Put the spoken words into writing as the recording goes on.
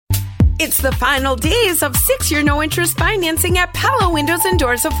It's the final days of 6-year no-interest financing at Pella Windows and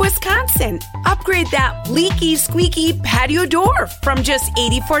Doors of Wisconsin. Upgrade that leaky, squeaky patio door from just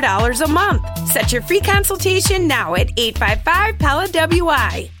 $84 a month. Set your free consultation now at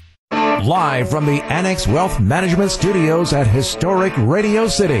 855-PELLA-WI. Live from the Annex Wealth Management Studios at historic Radio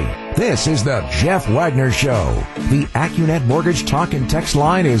City, this is the Jeff Wagner Show. The AccuNet Mortgage Talk and Text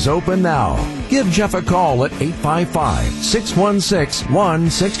line is open now. Give Jeff a call at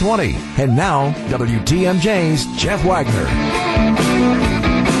 855-616-1620. And now, WTMJ's Jeff Wagner.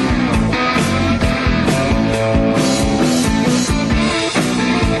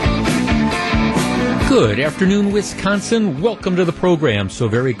 Good afternoon, Wisconsin. Welcome to the program. So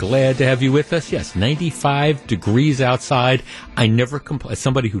very glad to have you with us. Yes, 95 degrees outside. I never complain. As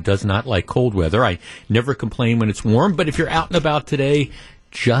somebody who does not like cold weather, I never complain when it's warm. But if you're out and about today,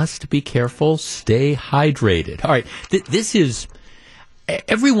 just be careful. Stay hydrated. All right. This is,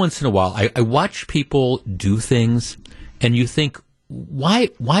 every once in a while, I watch people do things, and you think, why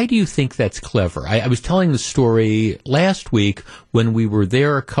do you think that's clever? I was telling the story last week when we were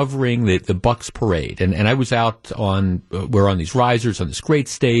there covering the Bucks parade, and I was out we're on these risers on this great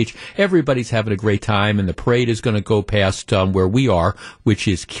stage. Everybody's having a great time, and the parade is going to go past where we are, which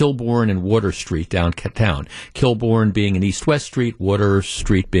is Kilbourne and Water Street downtown. Kilbourne being an east-west street, Water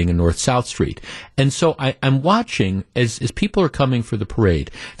Street being a north-south street. And so I'm watching as people are coming for the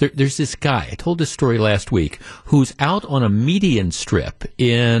parade. There's this guy, I told this story last week, who's out on a median strip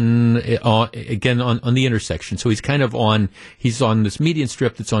again on the intersection. So he's kind of he's on this median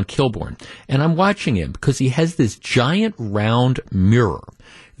strip that's on Kilbourne. And I'm watching him because he has this giant round mirror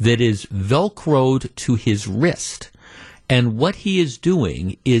that is Velcroed to his wrist. And what he is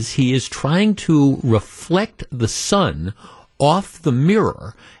doing is he is trying to reflect the sun off the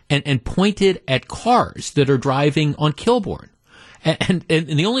mirror and point it at cars that are driving on Kilbourne. And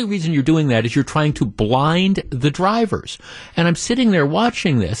the only reason you're doing that is you're trying to blind the drivers. And I'm sitting there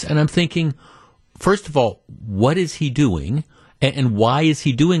watching this, and I'm thinking, first of all, what is he doing? And why is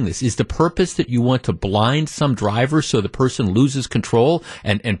he doing this? Is the purpose that you want to blind some driver so the person loses control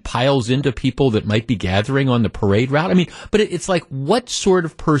and piles into people that might be gathering on the parade route? I mean, but it's like, what sort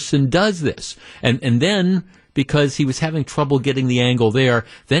of person does this? And then, because he was having trouble getting the angle there,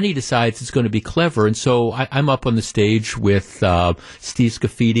 then he decides it's going to be clever. And so I'm up on the stage with Steve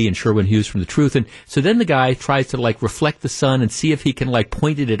Scafidi and Sherwin Hughes from The Truth. And so then the guy tries to reflect the sun and see if he can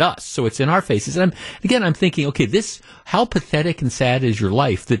point it at us. So it's in our faces. And I'm thinking, okay, how pathetic and sad is your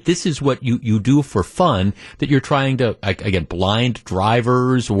life that this is what you do for fun, that you're trying to, again, blind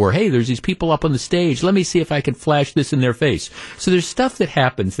drivers, or, hey, there's these people up on the stage. Let me see if I can flash this in their face. So there's stuff that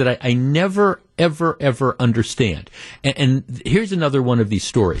happens that I never, ever understand. And here's another one of these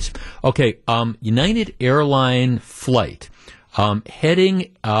stories. Okay, United Airline flight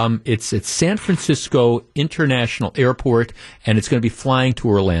heading, it's at San Francisco International Airport, and it's going to be flying to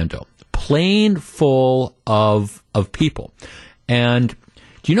Orlando. Plane full of people. And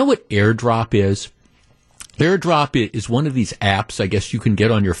do you know what AirDrop is? AirDrop is one of these apps, I guess, you can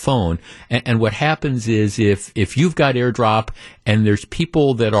get on your phone. And what happens is if you've got AirDrop and there's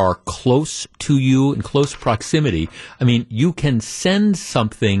people that are close to you in close proximity, I mean, you can send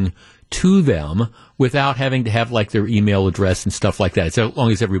something to them without having to have their email address and stuff like that. It's as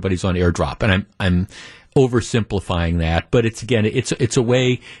long as everybody's on AirDrop. And I'm oversimplifying that, but it's a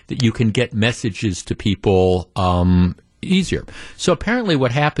way that you can get messages to people easier. So apparently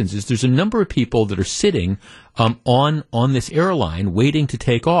what happens is there's a number of people that are sitting on this airline waiting to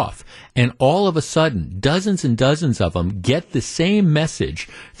take off. And all of a sudden, dozens and dozens of them get the same message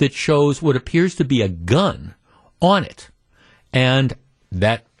that shows what appears to be a gun on it. And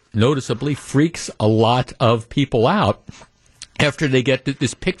that noticeably freaks a lot of people out after they get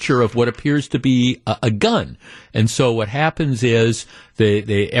this picture of what appears to be a gun. And so what happens is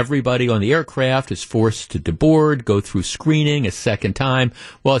everybody on the aircraft is forced to deboard, go through screening a second time.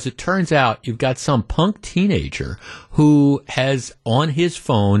 Well, as it turns out, you've got some punk teenager who has, on his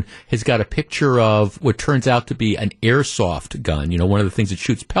phone, has got a picture of what turns out to be an airsoft gun, one of the things that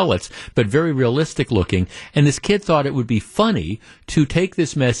shoots pellets, but very realistic looking. And this kid thought it would be funny to take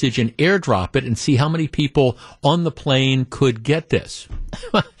this message and airdrop it and see how many people on the plane could get this.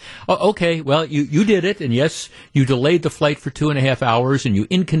 Okay, well, you did it, and yes, you delayed the flight for 2.5 hours, and you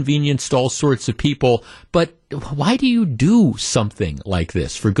inconvenienced all sorts of people, but why do you do something like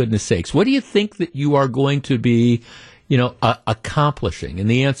this, for goodness sakes? What do you think that you are going to be, accomplishing? And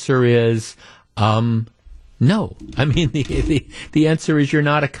the answer is, no. I mean, the answer is you're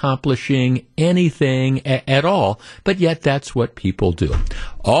not accomplishing anything at all, but yet that's what people do.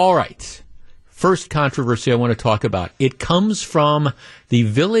 All right. first controversy I want to talk about, it comes from the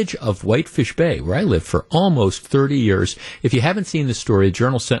village of Whitefish Bay, where I lived for almost 30 years. If you haven't seen the story, the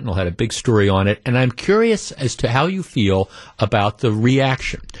Journal Sentinel had a big story on it, and I'm curious as to how you feel about the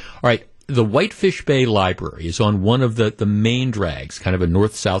reaction. All right. The Whitefish Bay Library is on one of the main drags, kind of a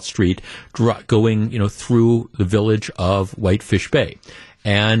north-south street, going, through the village of Whitefish Bay.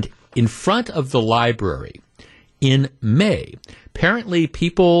 And in front of the library, in May, apparently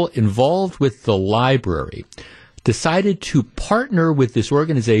people involved with the library decided to partner with this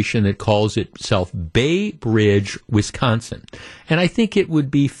organization that calls itself Bay Bridge, Wisconsin. And I think it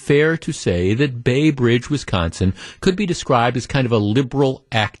would be fair to say that Bay Bridge, Wisconsin could be described as kind of a liberal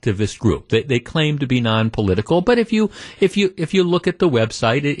activist group. They claim to be non-political, but if you look at the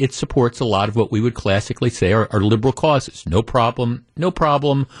website, it supports a lot of what we would classically say are liberal causes. No problem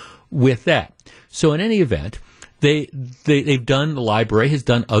with that. So in any event, they've done, the library has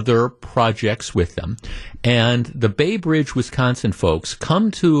done other projects with them. And the Bay Bridge, Wisconsin folks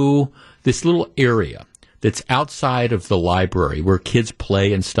come to this little area that's outside of the library where kids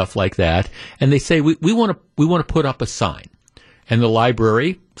play and stuff like that. And they say, we want to put up a sign. And the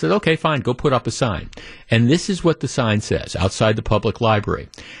library said, okay, fine, go put up a sign. And this is what the sign says outside the public library.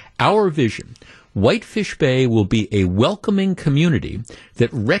 Our vision: Whitefish Bay will be a welcoming community that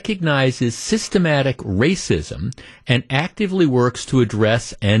recognizes systematic racism and actively works to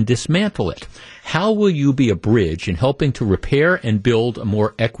address and dismantle it. How will you be a bridge in helping to repair and build a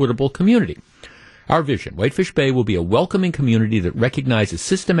more equitable community? Our vision: Whitefish Bay will be a welcoming community that recognizes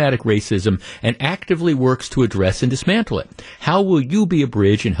systematic racism and actively works to address and dismantle it. How will you be a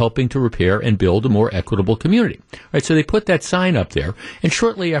bridge in helping to repair and build a more equitable community? All right, so they put that sign up there, and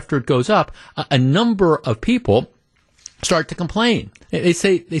shortly after it goes up, a number of people start to complain. They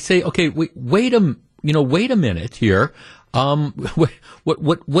say, okay, wait a minute here.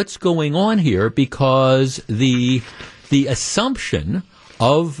 What's going on here? Because the assumption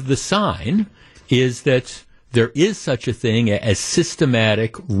of the sign is that there is such a thing as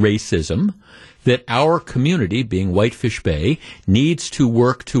systematic racism, that our community, being Whitefish Bay, needs to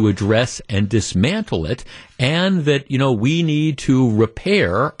work to address and dismantle it, and that, we need to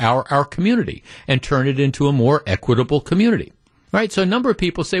repair our community and turn it into a more equitable community. Right, so a number of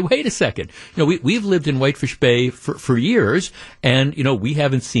people say, wait a second, we've lived in Whitefish Bay for years, and, we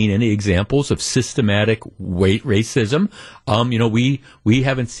haven't seen any examples of systematic racism. We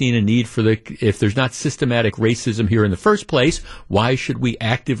haven't seen a need for if there's not systematic racism here in the first place, why should we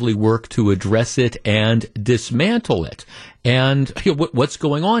actively work to address it and dismantle it? And what's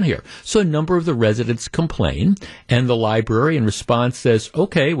going on here? So a number of the residents complain, and the library in response says,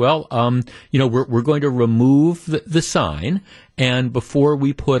 okay, well, we're going to remove the sign, and before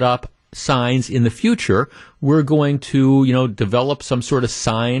we put up signs in the future, we're going to, develop some sort of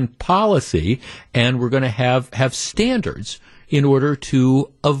sign policy, and we're going to have standards in order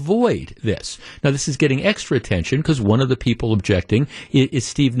to avoid this. Now, this is getting extra attention because one of the people objecting is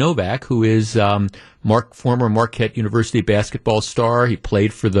Steve Novak, who is former Marquette University basketball star. He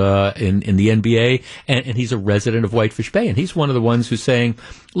played for in the NBA, and he's a resident of Whitefish Bay. And he's one of the ones who's saying,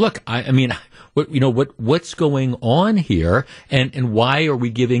 look, what's going on here, and why are we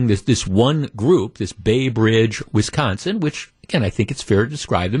giving this one group, this Bay Bridge, Wisconsin, which, again, I think it's fair to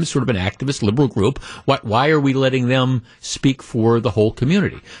describe them as sort of an activist liberal group. Why are we letting them speak for the whole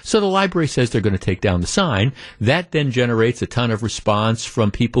community? So the library says they're going to take down the sign. That then generates a ton of response from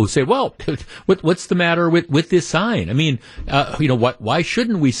people who say, well, what's the matter with this sign? I mean, why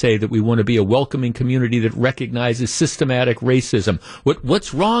shouldn't we say that we want to be a welcoming community that recognizes systematic racism?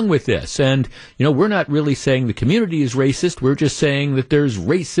 What's wrong with this? And, we're not really saying the community is racist. We're just saying that there's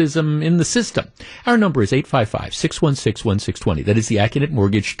racism in the system. Our number is 855-616-1620. That is the AccuNet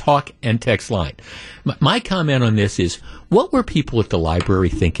Mortgage talk and text line. My comment on this is, what were people at the library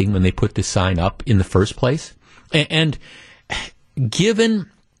thinking when they put this sign up in the first place? And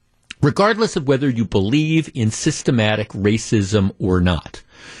given, regardless of whether you believe in systematic racism or not,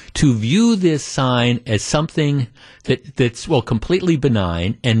 to view this sign as something that's completely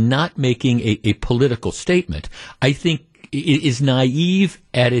benign and not making a political statement, I think is naive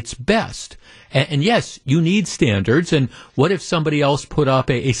at its best. And yes, you need standards. And what if somebody else put up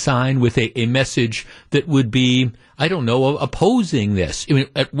a sign with a message that would be, I don't know, opposing this? I mean,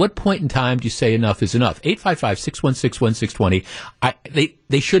 at what point in time do you say enough is enough? 855-616-1620.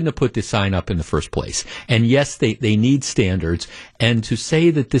 They shouldn't have put this sign up in the first place. And yes, they need standards. And to say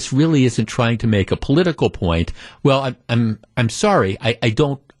that this really isn't trying to make a political point, well, I'm sorry, I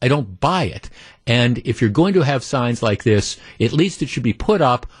don't buy it. And if you're going to have signs like this, at least it should be put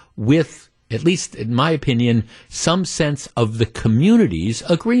up with at least in my opinion, some sense of the community's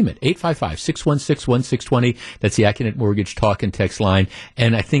agreement. 855-616-1620. That's the Acunet Mortgage Talk and Text line.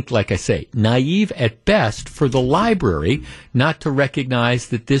 And I think, like I say, naive at best for the library not to recognize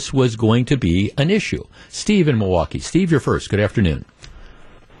that this was going to be an issue. Steve in Milwaukee. Steve, you're first. Good afternoon.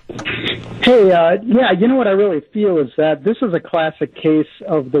 Hey, you know what I really feel is that this is a classic case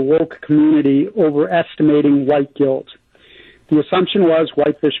of the woke community overestimating white guilt. The assumption was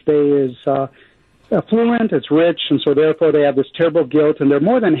Whitefish Bay is affluent, it's rich, and so therefore they have this terrible guilt, and they're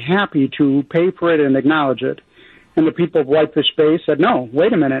more than happy to pay for it and acknowledge it. And the people of Whitefish Bay said, no,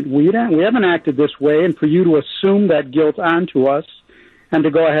 wait a minute, we haven't acted this way, and for you to assume that guilt onto us and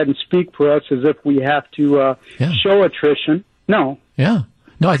to go ahead and speak for us as if we have to show attrition, no. Yeah.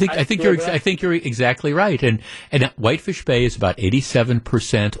 No, I think you're exactly right. And Whitefish Bay is about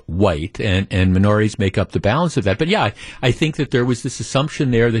 87% white, and minorities make up the balance of that. But yeah, I think that there was this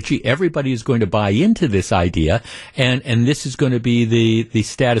assumption there that everybody is going to buy into this idea, and this is going to be the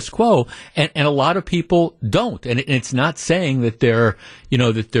status quo. And a lot of people don't. And it's not saying that they're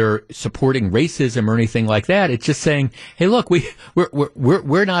supporting racism or anything like that. It's just saying, hey, look,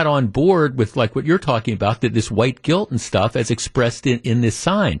 we're not on board with like what you're talking about, that this white guilt and stuff as expressed in this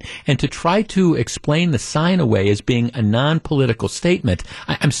sign. And to try to explain the sign away as being a non-political statement,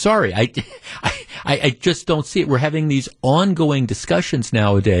 I'm sorry, I just don't see it. We're having these ongoing discussions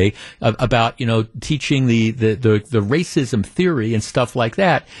nowadays about teaching the racism theory and stuff like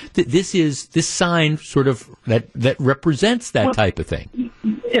that. This sign sort of that represents that type of thing.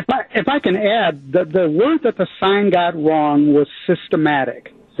 If I can add, the word that the sign got wrong was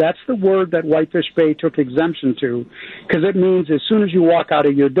systematic. That's the word that Whitefish Bay took exemption to, because it means as soon as you walk out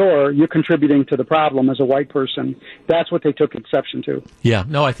of your door, you're contributing to the problem as a white person. That's what they took exception to. Yeah,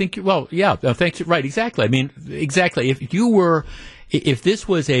 no, I think, thanks, right, exactly. I mean, exactly. If this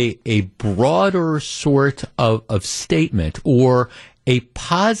was a broader sort of statement, or a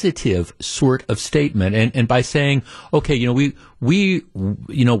positive sort of statement, and by saying, okay, we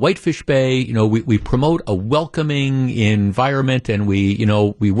Whitefish Bay, we promote a welcoming environment, and we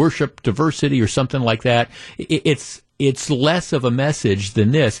worship diversity or something like that. It's less of a message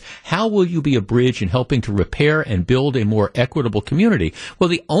than this. How will you be a bridge in helping to repair and build a more equitable community? Well,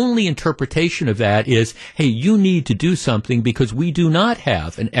 the only interpretation of that is, hey, you need to do something because we do not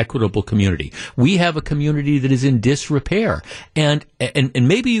have an equitable community. We have a community that is in disrepair. And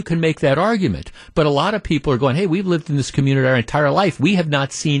maybe you can make that argument, but a lot of people are going, hey, we've lived in this community our entire life. We have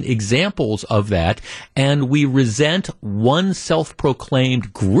not seen examples of that, and we resent one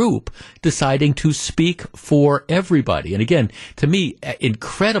self-proclaimed group deciding to speak for everybody. And again, to me,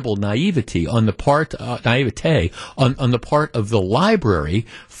 incredible naivety on the part on the part of the library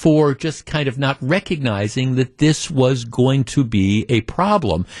for just kind of not recognizing that this was going to be a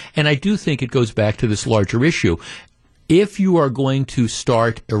problem. And I do think it goes back to this larger issue. If you are going to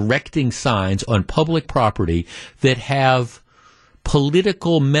start erecting signs on public property that have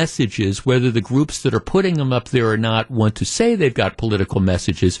political messages, whether the groups that are putting them up there or not want to say they've got political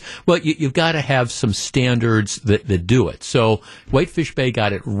messages, well, you've got to have some standards that do it. So Whitefish Bay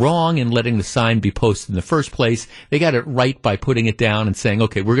got it wrong in letting the sign be posted in the first place. They got it right by putting it down and saying,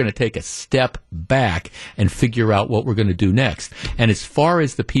 okay, we're going to take a step back and figure out what we're going to do next. And as far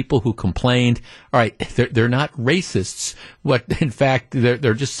as the people who complained, all right, they're not racists. In fact,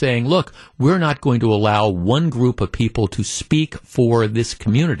 they're just saying, look, we're not going to allow one group of people to speak for this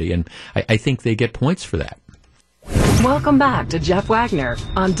community, and I think they get points for that. Welcome back to Jeff Wagner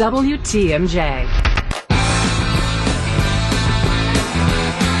on WTMJ.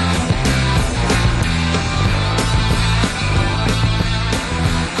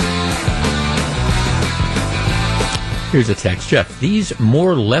 Here's a text. Jeff, these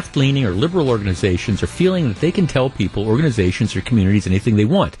more left-leaning or liberal organizations are feeling that they can tell people, organizations, or communities anything they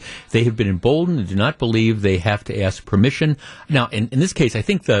want. They have been emboldened and do not believe they have to ask permission. Now, in this case, I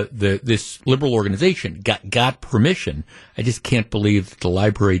think this liberal organization got permission. I just can't believe that the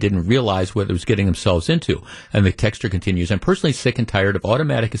library didn't realize what it was getting themselves into. And the texter continues, I'm personally sick and tired of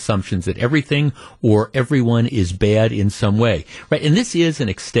automatic assumptions that everything or everyone is bad in some way. Right? And this is an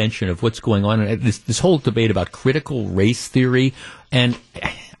extension of what's going on. This whole debate about critical race theory, and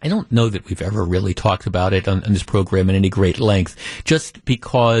I don't know that we've ever really talked about it on this program in any great length, just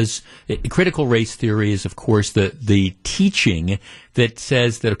because critical race theory is, of course, the teaching that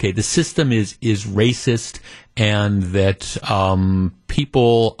says that, okay, the system is racist and that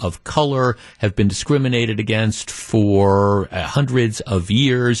people of color have been discriminated against for hundreds of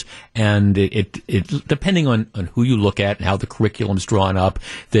years, and it depending on who you look at and how the curriculum's drawn up,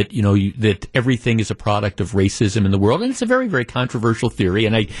 that that everything is a product of racism in the world, and it's a very, very controversial theory,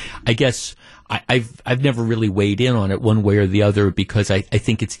 and I guess I've never really weighed in on it one way or the other, because I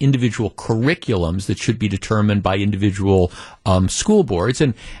think it's individual curriculums that should be determined by individual school boards.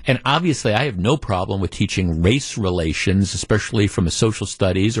 And obviously I have no problem with teaching race relations, especially from a social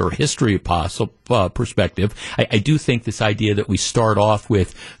studies or history perspective. I do think this idea that we start off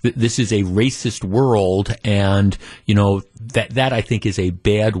with this is a racist world, and that I think is a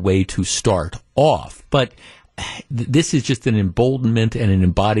bad way to start off. But this is just an emboldenment and an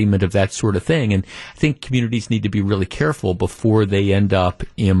embodiment of that sort of thing. And I think communities need to be really careful before they end up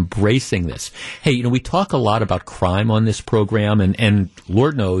embracing this. Hey, we talk a lot about crime on this program, and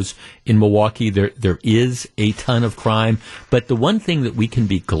Lord knows in Milwaukee there is a ton of crime. But the one thing that we can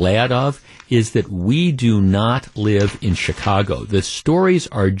be glad of is that we do not live in Chicago. The stories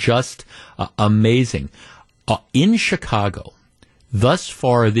are just amazing. In Chicago, thus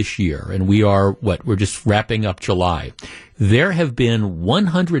far this year, and we're just wrapping up July, there have been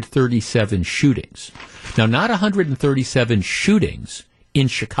 137 shootings. Now, not 137 shootings in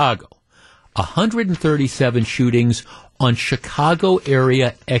Chicago, 137 shootings on Chicago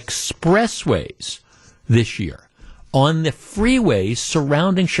area expressways this year. On the freeways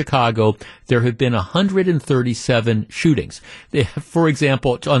surrounding Chicago, there have been 137 shootings. For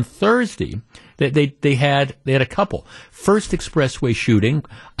example, on Thursday, they had a couple. First expressway shooting,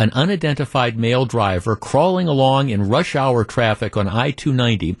 an unidentified male driver crawling along in rush hour traffic on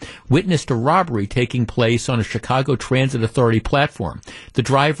I-290 witnessed a robbery taking place on a Chicago Transit Authority platform. The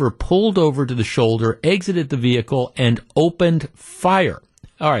driver pulled over to the shoulder, exited the vehicle, and opened fire.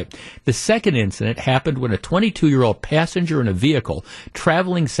 All right. The second incident happened when a 22-year-old passenger in a vehicle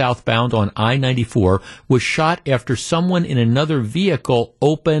traveling southbound on I-94 was shot after someone in another vehicle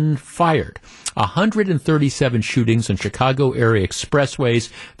opened fire. 137 shootings on Chicago area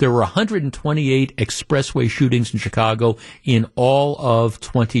expressways. There were 128 expressway shootings in Chicago in all of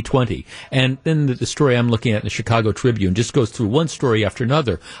 2020. And then the story I'm looking at in the Chicago Tribune just goes through one story after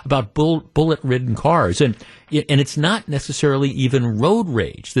another about bullet-ridden cars. And it's not necessarily even road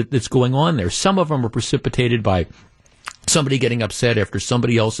rage that's going on there. Some of them are precipitated by somebody getting upset after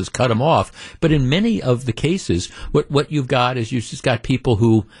somebody else has cut them off. But in many of the cases, what you've got is you've just got people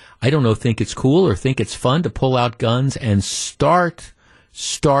who, I don't know, think it's cool or think it's fun to pull out guns and start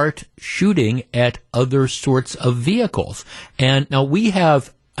shooting at other sorts of vehicles. And now we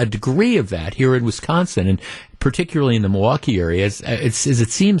have a degree of that here in Wisconsin, and particularly in the Milwaukee area. It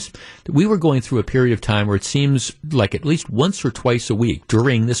seems that we were going through a period of time where it seems like at least once or twice a week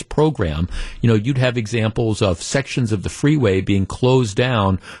during this program, you'd have examples of sections of the freeway being closed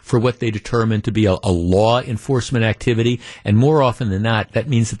down for what they determined to be a law enforcement activity. And more often than not, that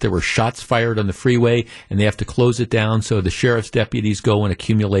means that there were shots fired on the freeway and they have to close it down so the sheriff's deputies go and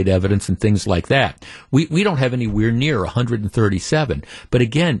accumulate evidence and things like that. We don't have anywhere near 137. But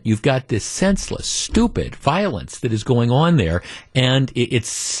again, you've got this senseless, stupid violence that is going on there, and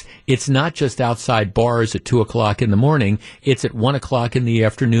it's not just outside bars at 2:00 in the morning. It's at 1:00 in the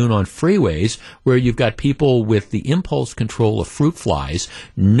afternoon on freeways where you've got people with the impulse control of fruit flies,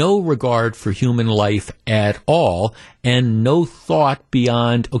 no regard for human life at all, and no thought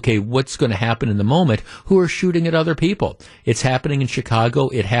beyond, okay, what's going to happen in the moment, who are shooting at other people. It's happening in Chicago.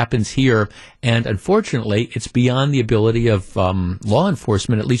 It happens here. And unfortunately, it's beyond the ability of law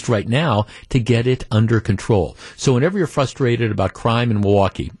enforcement, at least right now, to get it under control. So whenever you're frustrated about crime in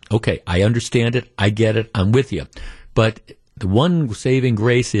Milwaukee, okay, I understand it. I get it. I'm with you. But the one saving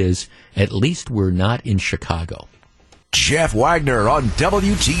grace is at least we're not in Chicago. Jeff Wagner on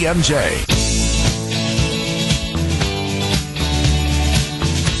WTMJ.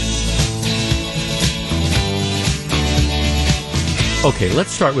 Okay, let's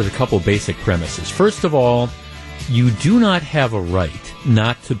start with a couple basic premises. First of all, you do not have a right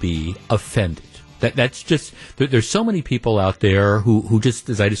not to be offended. That's just, there's so many people out there who just,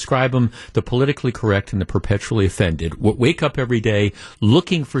 as I describe them, the politically correct and the perpetually offended, wake up every day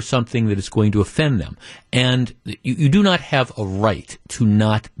looking for something that is going to offend them. And you do not have a right to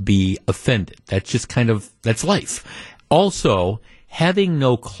not be offended. That's just that's life. Also, having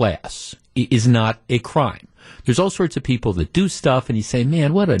no class is not a crime. There's all sorts of people that do stuff and you say,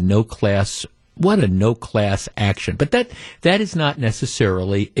 man, what a no class what a no-class action. But that is not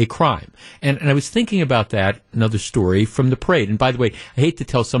necessarily a crime. And I was thinking about that, another story from the parade. And by the way, I hate to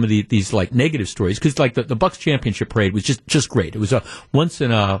tell some of these like negative stories, because like the Bucks championship parade was just great. It was a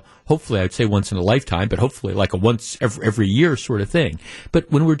hopefully I'd say once in a lifetime, but hopefully like a once every year sort of thing.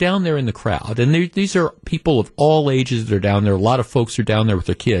 But when we're down there in the crowd, and these are people of all ages that are down there, a lot of folks are down there with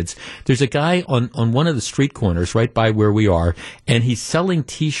their kids. There's a guy on one of the street corners right by where we are, and he's selling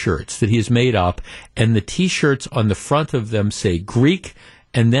T-shirts that he has made up, and the T-shirts on the front of them say Greek,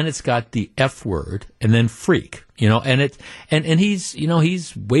 and then it's got the F word, and then freak, and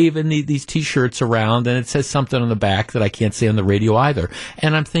he's waving these T-shirts around, and it says something on the back that I can't say on the radio either.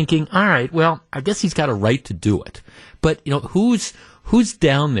 And I'm thinking, all right, well, I guess he's got a right to do it. But, who's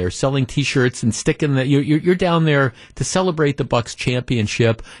down there selling T-shirts and sticking you're down there to celebrate the Bucks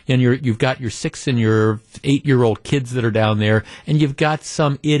championship, and you've got your 6 and your 8-year-old kids that are down there, and you've got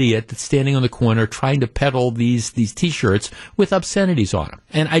some idiot that's standing on the corner trying to peddle these T-shirts with obscenities on them.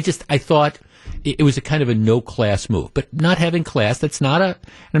 And I thought it was a kind of a no-class move. But not having class, and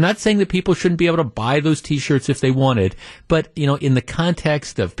I'm not saying that people shouldn't be able to buy those T-shirts if they wanted, but, in the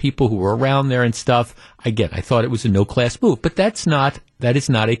context of people who were around there and stuff, again, I thought it was a no-class move. But that is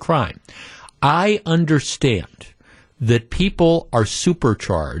not a crime. I understand that people are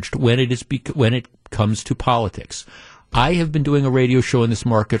supercharged when it comes to politics. I have been doing a radio show in this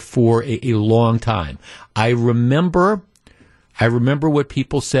market for a long time. I remember what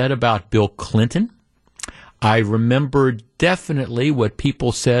people said about Bill Clinton. I remember definitely what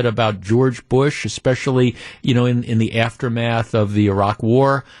people said about George Bush, especially, in the aftermath of the Iraq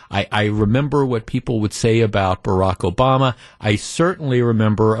War. I remember what people would say about Barack Obama. I certainly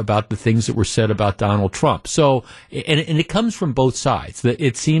remember about the things that were said about Donald Trump. So, and it comes from both sides.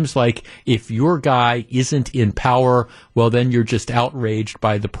 It seems like if your guy isn't in power, well, then you're just outraged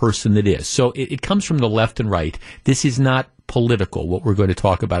by the person that is. So it comes from the left and right. This is not political, what we're going to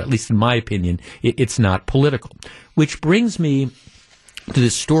talk about. At least in my opinion, it's not political. Which brings me to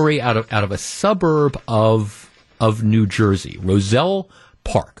this story out of a suburb of New Jersey, Roselle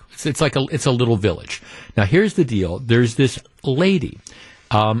Park. It's a little village. Now here's the deal. There's this lady,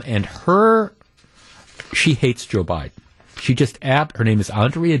 and she hates Joe Biden. Her name is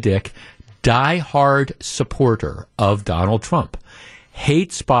Andrea Dick, diehard supporter of Donald Trump,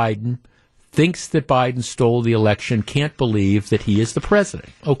 hates Biden, thinks that Biden stole the election, can't believe that he is the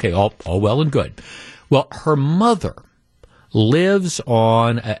president. Okay, all well and good. Well, her mother lives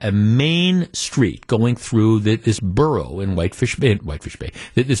on a main street going through this borough in Whitefish Bay,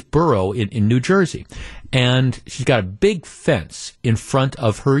 this borough in New Jersey. And she's got a big fence in front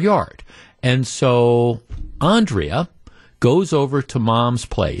of her yard. And so Andrea goes over to Mom's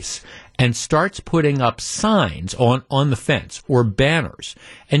place and starts putting up signs on the fence or banners.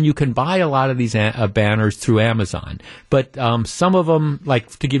 And you can buy a lot of these banners through Amazon. But some of them,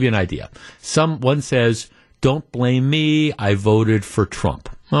 like to give you an idea, one says, "Don't blame me, I voted for Trump."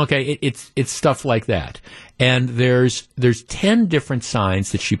 Okay, it's stuff like that. And there's 10 different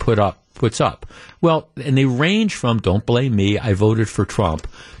signs that she puts up. Well, and they range from "Don't blame me, I voted for Trump"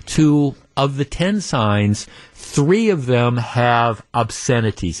 to, of the 10 signs, 3 of them have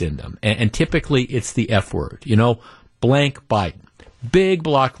obscenities in them. And typically it's the F word, blank Biden. Big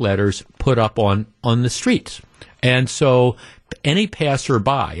block letters put up on the streets. And so any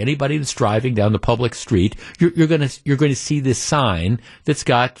passerby, anybody that's driving down the public street, you're going to see this sign that's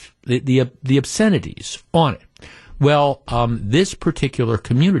got the obscenities on it. Well, this particular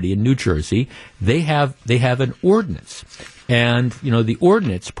community in New Jersey, they have an ordinance. And, the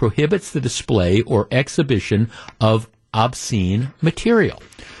ordinance prohibits the display or exhibition of obscene material.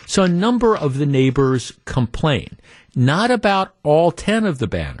 So a number of the neighbors complain, not about all 10 of the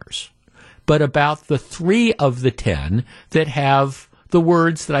banners, but about the 3 of the 10 that have the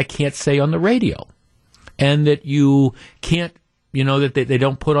words that I can't say on the radio, and that you can't, that they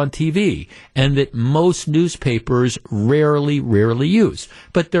don't put on TV, and that most newspapers rarely use.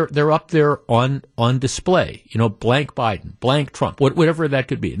 But they're up there on display, blank Biden, blank Trump, whatever that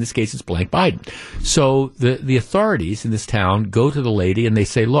could be. In this case, it's blank Biden. So the authorities in this town go to the lady and they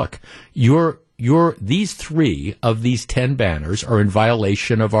say, look, these 3 of these 10 banners are in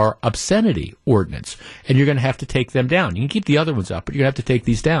violation of our obscenity ordinance, and you're going to have to take them down. You can keep the other ones up, but you're going to have to take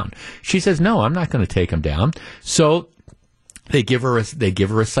these down. She says, no, I'm not going to take them down. So They give her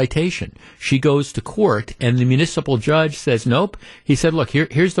a citation. She goes to court, and the municipal judge says, nope. He said, look,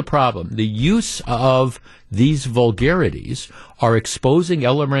 here's the problem. The use of these vulgarities are exposing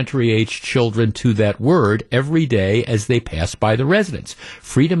elementary age children to that word every day as they pass by the residence.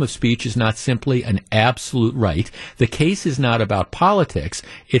 Freedom of speech is not simply an absolute right. The case is not about politics.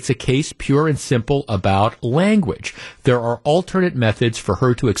 It's a case pure and simple about language. There are alternate methods for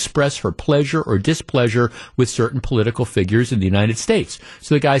her to express her pleasure or displeasure with certain political figures in the United States.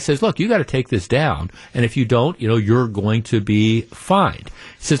 So the guy says, look, you got to take this down, and if you don't, you're going to be fined.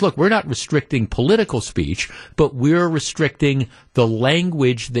 He says, look, we're not restricting political speech, but we're restricting the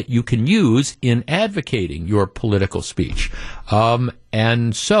language that you can use in advocating your political speech.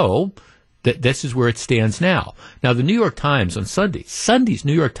 And so this is where it stands now. Now, the New York Times on Sunday's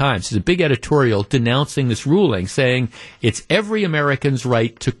New York Times has a big editorial denouncing this ruling, saying it's every American's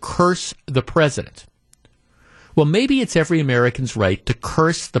right to curse the president. Well, maybe it's every American's right to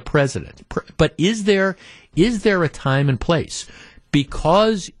curse the president. But is there a time and place?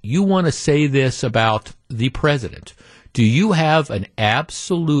 Because you want to say this about the president, do you have an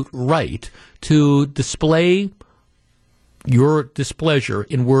absolute right to display your displeasure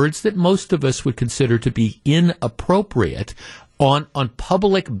in words that most of us would consider to be inappropriate on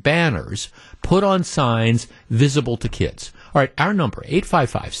public banners put on signs visible to kids? All right, our number,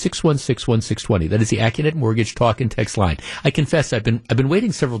 855-616-1620. That is the AccuNet Mortgage Talk and Text line. I confess I've been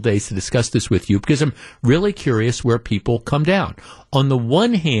waiting several days to discuss this with you because I'm really curious where people come down. On the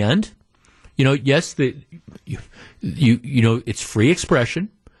one hand, yes, it's free expression,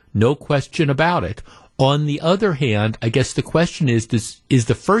 no question about it. On the other hand, I guess the question is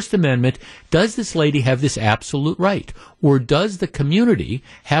the First Amendment, does this lady have this absolute right? Or does the community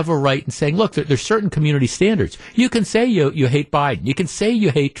have a right in saying, look, there's certain community standards. You can say you hate Biden. You can say you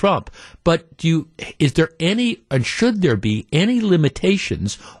hate Trump. But is there any, and should there be any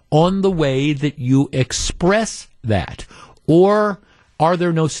limitations on the way that you express that? Or are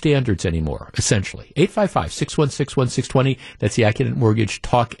there no standards anymore, essentially? 855-616-1620. That's the AccuNet Mortgage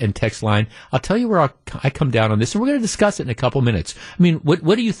Talk and Text line. I'll tell you where I come down on this, and we're going to discuss it in a couple minutes. I mean, what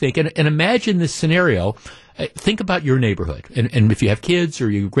do you think? And imagine this scenario. Think about your neighborhood, and if you have kids or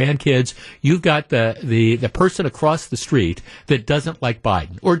your grandkids, you've got the person across the street that doesn't like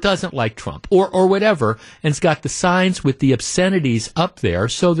Biden or doesn't like Trump or whatever, and it's got the signs with the obscenities up there,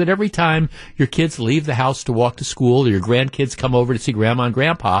 so that every time your kids leave the house to walk to school or your grandkids come over to see grandma and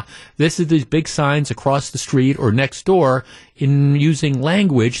grandpa, this is these big signs across the street or next door in using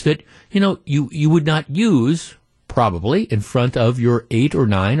language that you would not use probably in front of your 8 or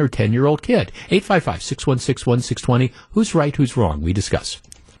 9 or 10-year-old kid. 855-616-1620. Who's right, who's wrong? We discuss.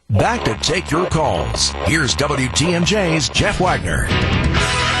 Back to take your calls. Here's WTMJ's Jeff Wagner.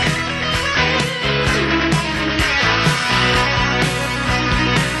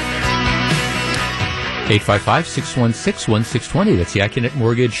 855-616-1620. That's the AccuNet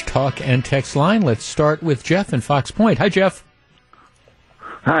Mortgage Talk and Text line. Let's start with Jeff in Fox Point. Hi, Jeff.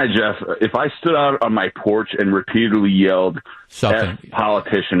 Hi, Jeff. If I stood out on my porch and repeatedly yelled, something, F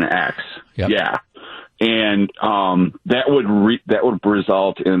politician X, yep. Yeah, and that would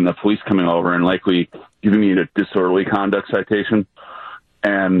result in the police coming over and likely giving me a disorderly conduct citation.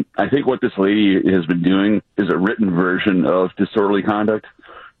 And I think what this lady has been doing is a written version of disorderly conduct.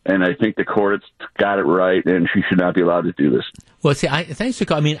 And I think the court has got it right, and she should not be allowed to do this. Well, see, thanks for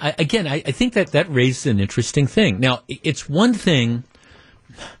calling. I think that raises an interesting thing. Now, it's one thing.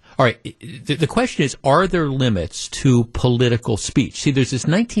 All right. The question is, are there limits to political speech? See, there's this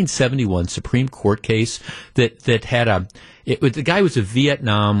 1971 Supreme Court case that had the guy was a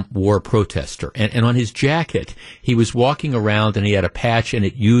Vietnam War protester, and on his jacket, he was walking around and he had a patch and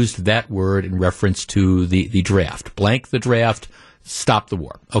it used that word in reference to the draft. Blank the draft, stop the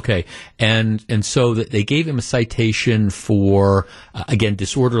war. Okay. And so they gave him a citation for, again,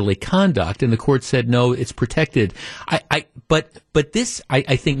 disorderly conduct, and the court said, no, it's protected. But this,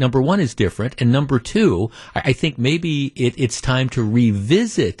 I think, number one, is different, and number two, I think maybe it's time to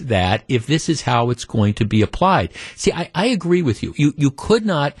revisit that if this is how it's going to be applied. See, I agree with you. You could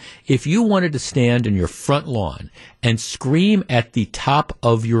not, if you wanted to stand in your front lawn and scream at the top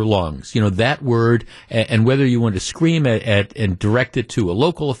of your lungs, that word, and whether you want to scream at and direct it to a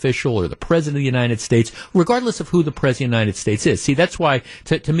local official or the President of the United States, regardless of who the President of the United States is. See, that's why,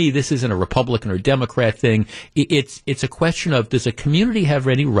 to me, this isn't a Republican or Democrat thing. It's a question of, does a community have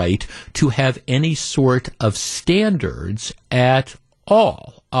any right to have any sort of standards at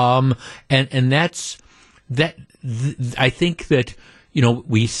all? And that's that. I think that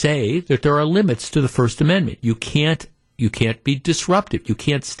we say that there are limits to the First Amendment. You can't You can't be disruptive. You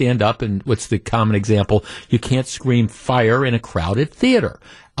can't stand up and, what's the common example? You can't scream fire in a crowded theater.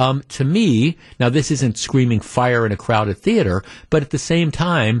 To me, now this isn't screaming fire in a crowded theater, but at the same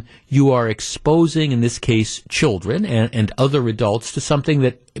time, you are exposing, in this case, children and other adults to something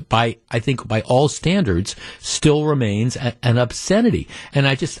that, I think by all standards, still remains an obscenity. And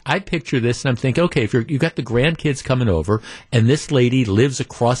I picture this and I'm thinking, okay, if you've got the grandkids coming over and this lady lives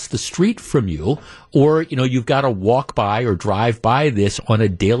across the street from you, or, you've got to walk by or drive by this on a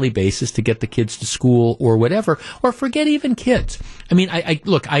daily basis to get the kids to school or whatever, or forget even kids. I mean,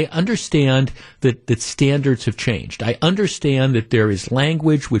 I understand that standards have changed. I understand that there is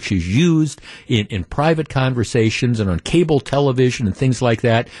language which is used in private conversations and on cable television and things like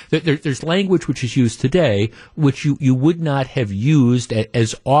that. There's language which is used today which you would not have used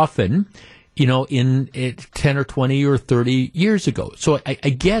as often, in 10 or 20 or 30 years ago. So I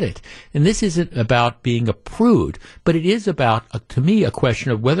get it. And this isn't about being a prude, but it is about, to me, a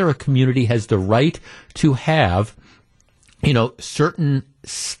question of whether a community has the right to have, certain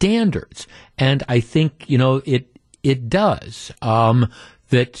standards. And I think, it does.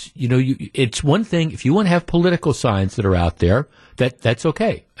 It's one thing, if you want to have political signs that are out there, that's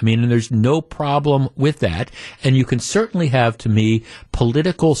okay. I mean, and there's no problem with that. And you can certainly have, to me,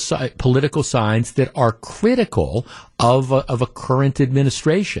 political signs that are critical of a current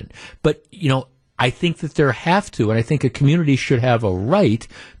administration. But, I think that there have to, and I think a community should have a right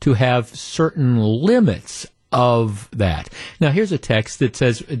to have certain limits of that. Now, here's a text that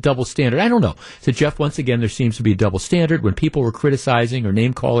says double standard. I don't know. So, Jeff, once again, there seems to be a double standard. When people were criticizing or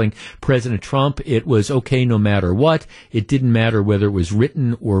name-calling President Trump, it was okay no matter what. It didn't matter whether it was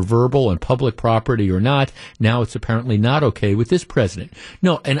written or verbal on public property or not. Now it's apparently not okay with this president.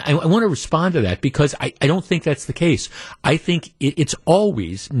 No, and I want to respond to that because I don't think that's the case. I think it's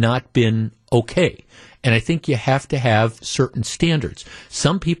always not been okay. And I think you have to have certain standards.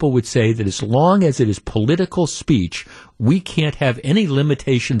 Some people would say that as long as it is political speech, we can't have any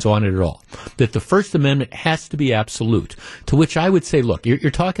limitations on it at all. That the First Amendment has to be absolute. To which I would say, look, you're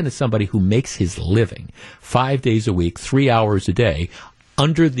talking to somebody who makes his living 5 days a week, 3 hours a day,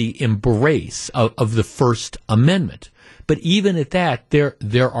 under the embrace of the First Amendment. But even at that,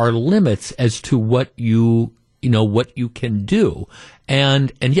 there are limits as to what you can do.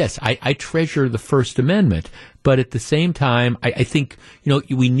 And yes, I treasure the First Amendment, but at the same time, I think,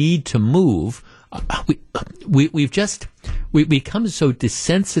 we need to move. We've become so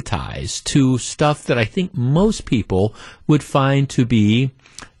desensitized to stuff that I think most people would find to be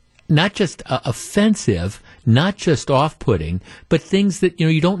not just offensive, not just off-putting, but things that,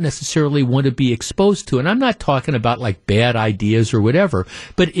 you don't necessarily want to be exposed to. And I'm not talking about like bad ideas or whatever,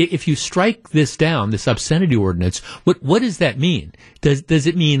 but if you strike this down, this obscenity ordinance, what does that mean? Does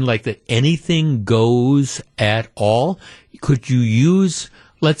it mean like that anything goes at all? Could you use,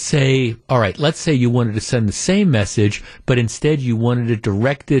 let's say you wanted to send the same message, but instead you wanted to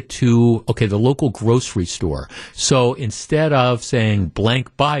direct it to, the local grocery store. So instead of saying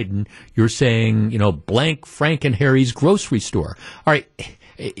blank Biden, you're saying, blank Frank and Harry's grocery store. All right.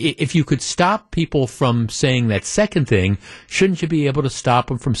 If you could stop people from saying that second thing, shouldn't you be able to stop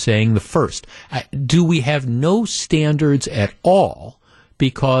them from saying the first? Do we have no standards at all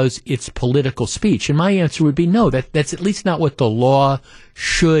because it's political speech? And my answer would be no. That's at least not what the law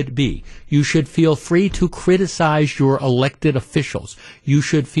should be. You should feel free to criticize your elected officials. You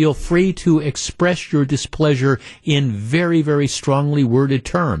should feel free to express your displeasure in very, very strongly worded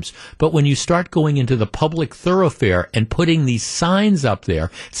terms. But when you start going into the public thoroughfare and putting these signs up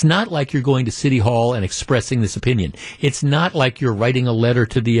there, it's not like you're going to City Hall and expressing this opinion. It's not like you're writing a letter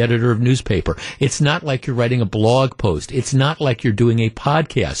to the editor of newspaper. It's not like you're writing a blog post. It's not like you're doing a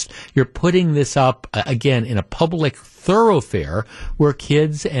podcast. You're putting this up, again, in a public thoroughfare where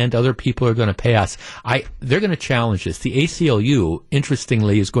kids and other people are going to pass. They're going to challenge this. The ACLU,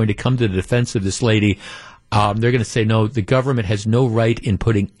 interestingly, is going to come to the defense of this lady. They're going to say, no, the government has no right in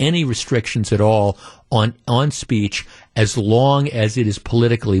putting any restrictions at all on speech as long as it is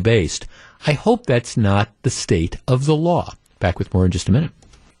politically based. I hope that's not the state of the law. Back with more in just a minute.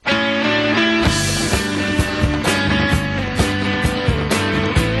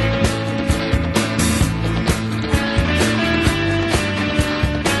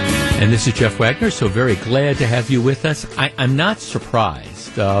 And this is Jeff Wagner, so very glad to have you with us. I'm not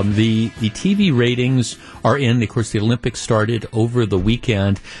surprised. The TV ratings are in. Of course, the Olympics started over the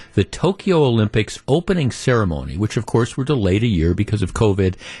weekend. The Tokyo Olympics opening ceremony, which of course were delayed a year because of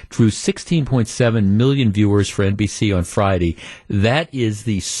COVID, drew 16.7 million viewers for NBC on Friday. That is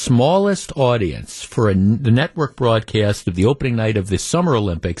the smallest audience for the network broadcast of the opening night of the Summer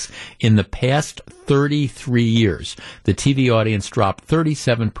Olympics in the past 33 years. The TV audience dropped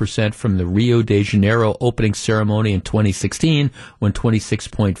 37% from the Rio de Janeiro opening ceremony in 2016, when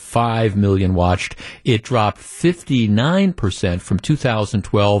 26.5 million watched. It dropped 59% from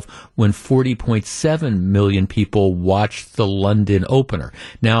 2012, when 40.7 million people watched the London opener.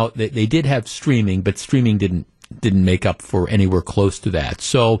 Now, they did have streaming, but streaming didn't make up for anywhere close to that.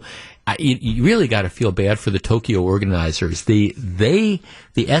 So you really got to feel bad for the Tokyo organizers. The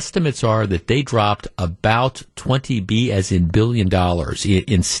estimates are that they dropped about $20 as in $1 billion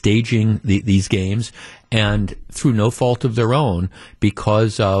in staging these games, and through no fault of their own,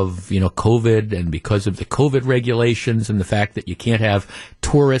 because of COVID and because of the COVID regulations and the fact that you can't have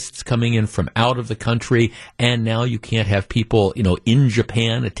tourists coming in from out of the country, and now you can't have people in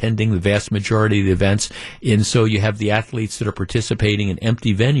Japan attending the vast majority of the events, and so you have the athletes that are participating in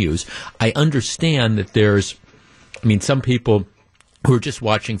empty venues. I understand that there's some people who are just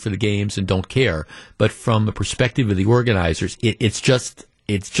watching for the games and don't care, but from the perspective of the organizers, it's just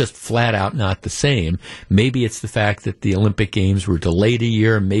flat out not the same. Maybe it's the fact that the Olympic Games were delayed a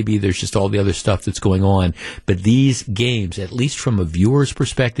year. Maybe there's just all the other stuff that's going on. But these games, at least from a viewer's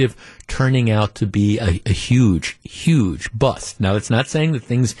perspective, turning out to be a huge, huge bust. Now, that's not saying that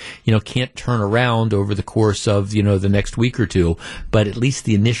things, can't turn around over the course of, the next week or two, but at least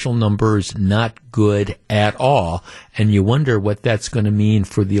the initial numbers not good at all. And you wonder what that's going to mean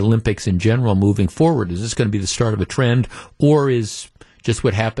for the Olympics in general moving forward. Is this going to be the start of a trend, or is just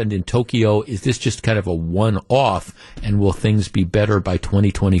what happened in Tokyo, is this just kind of a one-off, and will things be better by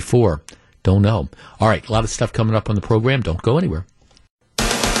 2024? Don't know. All right, a lot of stuff coming up on the program. Don't go anywhere.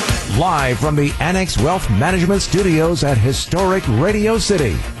 Live from the Annex Wealth Management Studios at historic Radio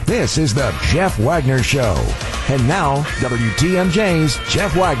City, this is the Jeff Wagner Show. And now, WTMJ's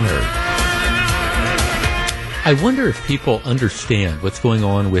Jeff Wagner. I wonder if people understand what's going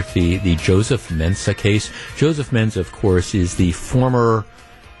on with the Joseph Mensah case. Joseph Mensah, of course, is the former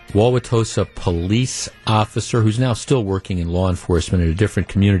Wauwatosa police officer who's now still working in law enforcement in a different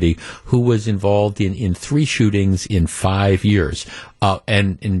community, who was involved in 3 shootings in 5 years.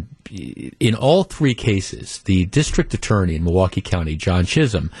 And in all 3 cases, the district attorney in Milwaukee County, John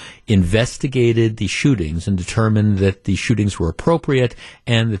Chisholm, investigated the shootings and determined that the shootings were appropriate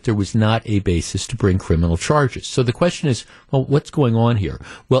and that there was not a basis to bring criminal charges. So the question is, well, what's going on here?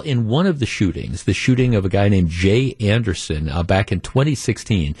 Well, in one of the shootings, the shooting of a guy named Jay Anderson back in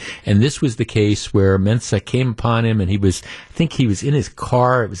 2016, and this was the case where Mensah came upon him, and I think he was in his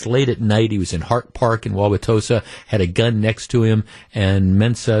car. It was late at night. He was in Hart Park in Wauwatosa, had a gun next to him, and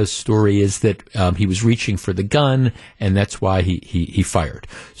Mensah's story is that he was reaching for the gun, and that's why he fired.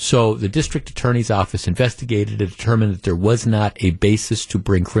 So the district attorney's office investigated and determined that there was not a basis to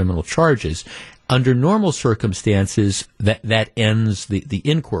bring criminal charges. Under normal circumstances, that ends the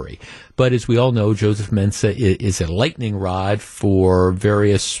inquiry. But as we all know, Joseph Mensah is a lightning rod for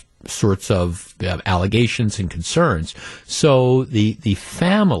various sorts of allegations and concerns. So the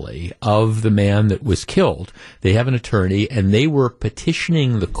family of the man that was killed, they have an attorney, and they were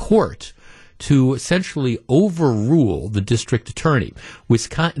petitioning the court to essentially overrule the district attorney.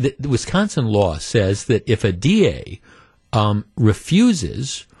 The Wisconsin law says that if a DA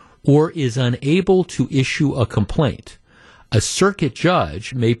refuses or is unable to issue a complaint, a circuit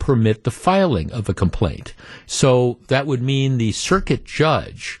judge may permit the filing of a complaint. So that would mean the circuit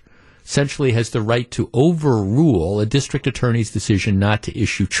judge essentially has the right to overrule a district attorney's decision not to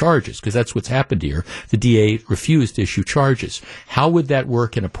issue charges, because that's what's happened here. The DA refused to issue charges. How would that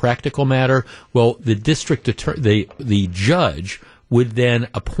work in a practical matter? Well, the the judge would then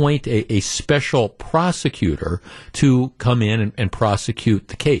appoint a special prosecutor to come in and prosecute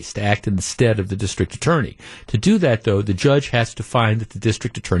the case, to act instead of the district attorney. To do that, though, the judge has to find that the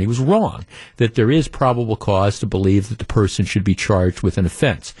district attorney was wrong, that there is probable cause to believe that the person should be charged with an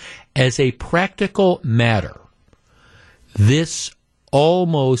offense. As a practical matter, this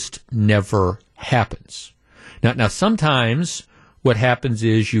almost never happens. Now sometimes what happens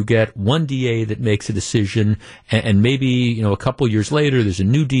is you get one DA that makes a decision, and maybe, a couple years later, there's a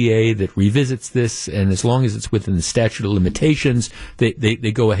new DA that revisits this, and as long as it's within the statute of limitations, they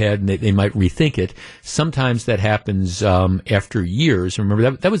go ahead and they might rethink it. Sometimes that happens after years. Remember,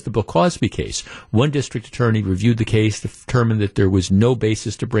 that was the Bill Cosby case. One district attorney reviewed the case, determined that there was no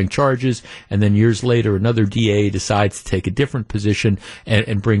basis to bring charges, and then years later, another DA decides to take a different position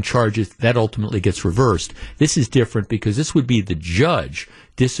and bring charges. That ultimately gets reversed. This is different because this would be the judge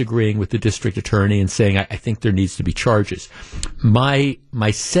disagreeing with the district attorney and saying, I think there needs to be charges. My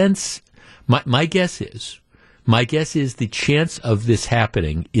guess is the chance of this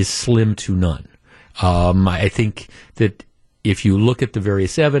happening is slim to none. I think that if you look at the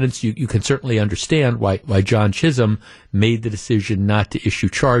various evidence, you can certainly understand why John Chisholm made the decision not to issue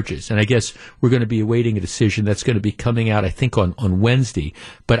charges. And I guess we're going to be awaiting a decision that's going to be coming out, I think, on Wednesday.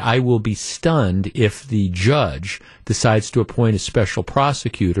 But I will be stunned if the judge decides to appoint a special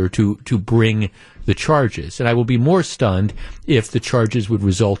prosecutor to bring the charges. And I will be more stunned if the charges would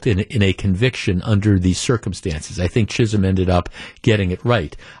result in a conviction under these circumstances. I think Chisholm ended up getting it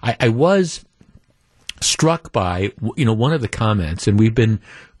right. I was struck by, one of the comments, and we've been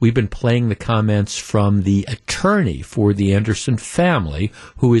playing the comments from the attorney for the Anderson family,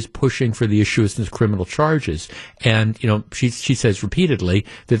 who is pushing for the issuance of criminal charges. And, she says repeatedly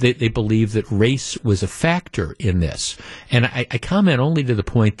that they believe that race was a factor in this. And I comment only to the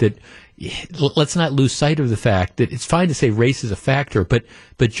point that let's not lose sight of the fact that it's fine to say race is a factor, but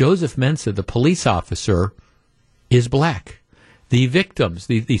Joseph Mensah, the police officer, is black. The victims,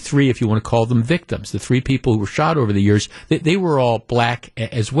 the three, if you want to call them victims, the three people who were shot over the years, they were all black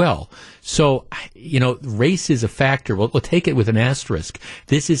as well. So, race is a factor. We'll take it with an asterisk.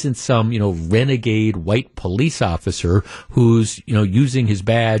 This isn't some, renegade white police officer who's, using his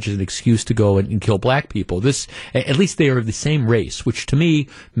badge as an excuse to go and kill black people. At least they are of the same race, which to me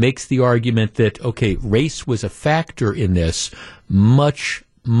makes the argument that, okay, race was a factor in this much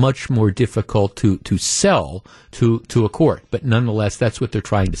more difficult to sell to a court. But nonetheless, that's what they're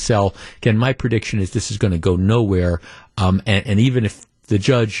trying to sell. Again, my prediction is this is going to go nowhere. And even if the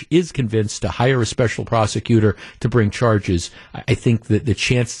judge is convinced to hire a special prosecutor to bring charges, I think that the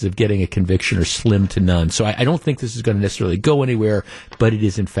chances of getting a conviction are slim to none. So I don't think this is going to necessarily go anywhere, but it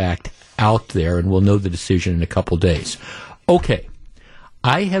is in fact out there, and we'll know the decision in a couple days. Okay.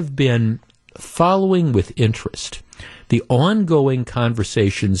 I have been following with interest the ongoing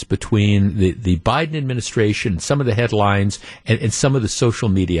conversations between the Biden administration, some of the headlines, and some of the social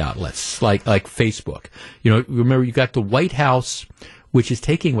media outlets like Facebook. Remember, you got the White House, which is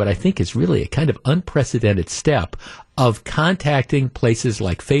taking what I think is really a kind of unprecedented step of contacting places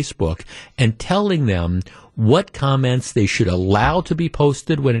like Facebook and telling them what comments they should allow to be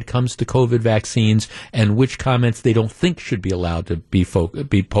posted when it comes to COVID vaccines and which comments they don't think should be allowed to be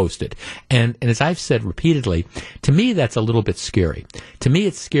posted. And as I've said repeatedly, to me that's a little bit scary. To me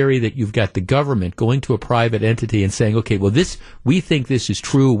it's scary that you've got the government going to a private entity and saying, okay, well we think this is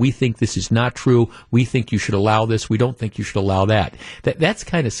true, we think this is not true, we think you should allow this, we don't think you should allow that. That's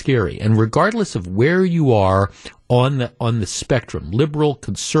kind of scary. And regardless of where you are on the spectrum, liberal,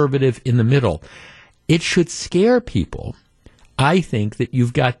 conservative, in the middle, it should scare people, I think, that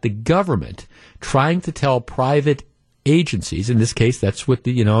you've got the government trying to tell private agencies, in this case, that's what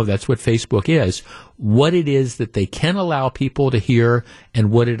that's what Facebook is, what it is that they can allow people to hear and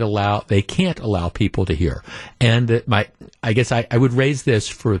what they can't allow people to hear. And I guess I would raise this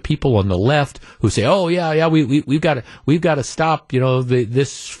for people on the left who say, oh yeah, we've got to stop,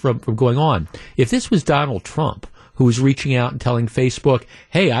 this from going on. If this was Donald Trump who was reaching out and telling Facebook,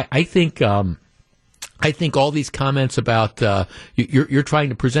 hey, I think all these comments about you're trying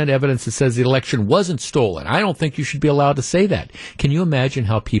to present evidence that says the election wasn't stolen. I don't think you should be allowed to say that. Can you imagine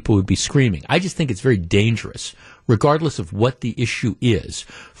how people would be screaming? I just think it's very dangerous, regardless of what the issue is,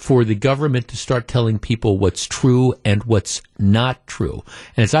 for the government to start telling people what's true and what's not true.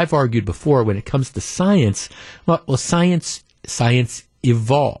 And as I've argued before, when it comes to science, well, science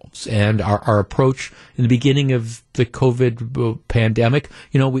evolves, and our approach in the beginning of the COVID pandemic,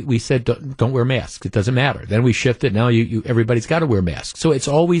 we said don't wear masks. It doesn't matter. Then we shifted. Now everybody's got to wear masks. So it's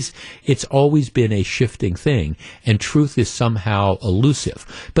always been a shifting thing, and truth is somehow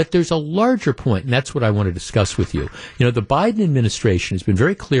elusive. But there's a larger point, and that's what I want to discuss with you. The Biden administration has been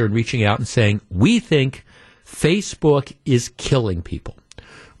very clear in reaching out and saying, we think Facebook is killing people.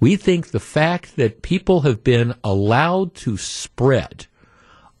 We think the fact that people have been allowed to spread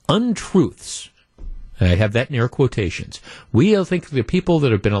untruths, and I have that in air quotations, we think the people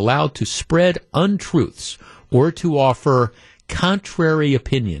that have been allowed to spread untruths or to offer contrary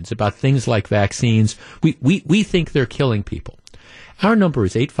opinions about things like vaccines, we think they're killing people. Our number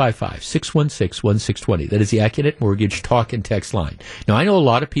is 855-616-1620. That is the Accunet Mortgage talk and text line. Now, I know a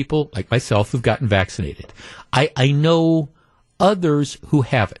lot of people, like myself, who've gotten vaccinated. I know others who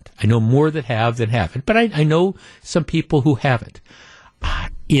haven't. I know more that have than haven't, but I know some people who haven't.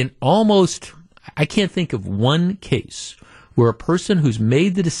 I can't think of one case where a person who's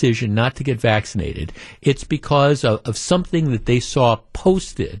made the decision not to get vaccinated, it's because of something that they saw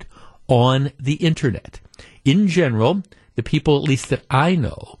posted on the internet. In general, the people, at least that I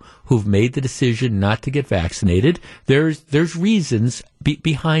know, who've made the decision not to get vaccinated, there's reasons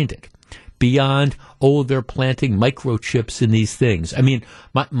behind it. Beyond, they're planting microchips in these things. I mean,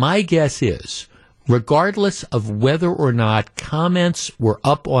 my guess is regardless of whether or not comments were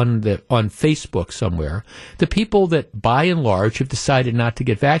up on Facebook somewhere, the people that by and large have decided not to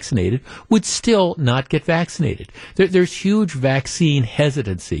get vaccinated would still not get vaccinated. There's huge vaccine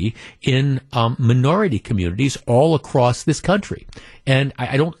hesitancy in minority communities all across this country. And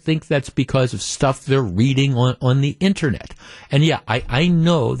I don't think that's because of stuff they're reading on the internet. And yeah, I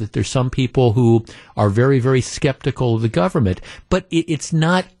know that there's some people who are very, very skeptical of the government, but it's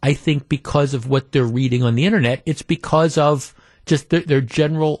not, I think, because of what they're reading on the internet. It's because of just their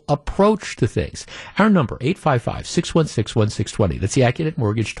general approach to things. Our number, 855-616-1620. That's the Accurate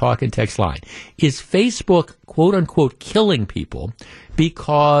Mortgage Talk and Text line. Is Facebook, quote unquote, killing people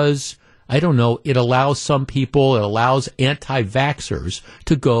because, I don't know, it allows some people, it allows anti-vaxxers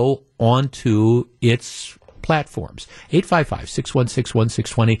to go onto its platforms?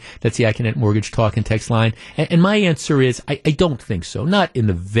 855-616-1620. That's the Accurate Mortgage Talk and Text line. And my answer is, I don't think so. Not in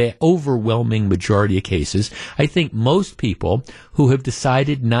the overwhelming majority of cases. I think most people who have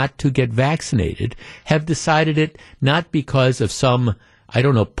decided not to get vaccinated have decided it not because of some, I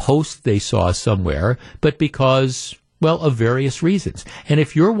don't know, post they saw somewhere, but because, well, of various reasons. And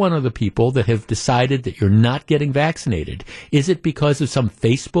if you're one of the people that have decided that you're not getting vaccinated, is it because of some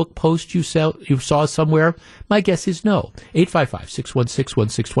Facebook post you saw somewhere? My guess is no.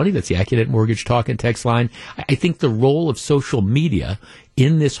 855-616-1620. That's the Accurate Mortgage Talk and Text line. I think the role of social media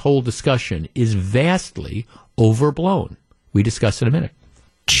in this whole discussion is vastly overblown. We discuss in a minute.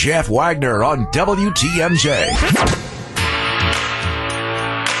 Jeff Wagner on WTMJ.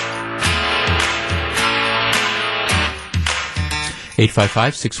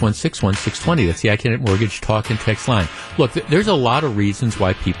 855-616-1620. That's the Accurate Mortgage Talk and Text line. Look, there's a lot of reasons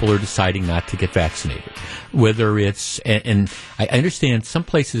why people are deciding not to get vaccinated. Whether it's, and I understand some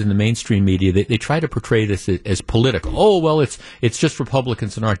places in the mainstream media, they try to portray this as political. Oh, well, it's just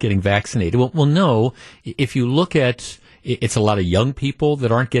Republicans that aren't getting vaccinated. Well, no. If you look at, it's a lot of young people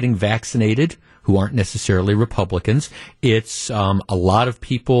that aren't getting vaccinated who aren't necessarily Republicans. It's a lot of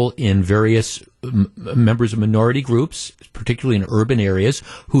people in various members of minority groups, particularly in urban areas,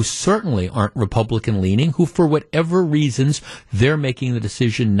 who certainly aren't Republican-leaning, who for whatever reasons, they're making the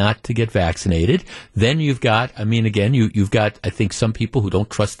decision not to get vaccinated. Then you've got, you've got, I think, some people who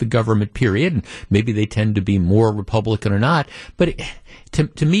don't trust the government, period, and maybe they tend to be more Republican or not. But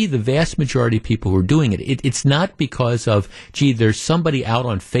to me, the vast majority of people who are doing it's not because of, gee, there's somebody out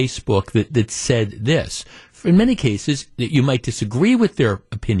on Facebook that said this. In many cases, you might disagree with their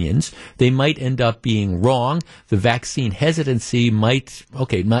opinions. They might end up being wrong. The vaccine hesitancy might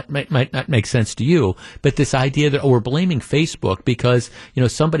not make sense to you. But this idea that, we're blaming Facebook because,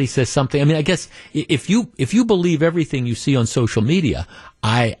 somebody says something. I guess if you believe everything you see on social media,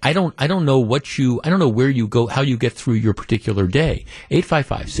 I don't know where you go, how you get through your particular day.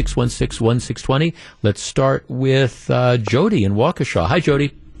 855-616-1620. Let's start with Jody in Waukesha. Hi,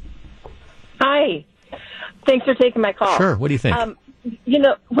 Jody. Hi. Thanks for taking my call. Sure. What do you think?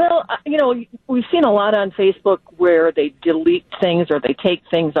 We've seen a lot on Facebook where they delete things or they take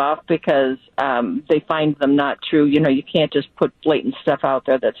things off because they find them not true. You can't just put blatant stuff out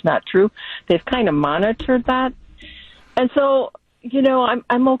there that's not true. They've kind of monitored that. And so,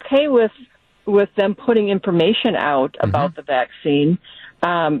 I'm okay with them putting information out about the vaccine.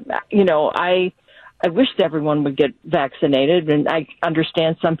 I wish everyone would get vaccinated, and I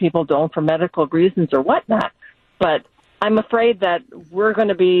understand some people don't for medical reasons or whatnot, but I'm afraid that we're going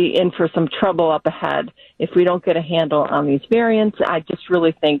to be in for some trouble up ahead if we don't get a handle on these variants. I just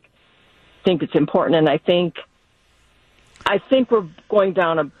really think it's important, and I think we're going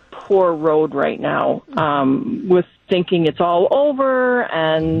down a poor road right now with thinking it's all over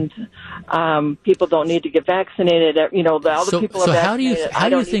and people don't need to get vaccinated. The other people are vaccinated. How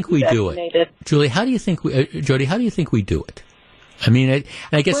do you think we do it, Julie? Jody? How do you think we do it?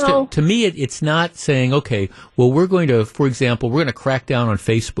 I guess to me, it's not saying, okay, well, we're going to, for example, we're going to crack down on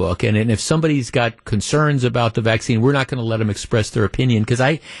Facebook, and if somebody's got concerns about the vaccine, we're not going to let them express their opinion, because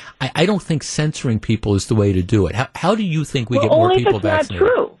I don't think censoring people is the way to do it. How do you think we get more people vaccinated?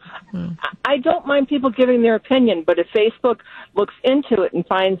 Not true. I don't mind people giving their opinion, but if Facebook looks into it and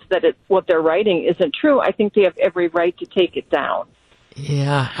finds that what they're writing isn't true, I think they have every right to take it down.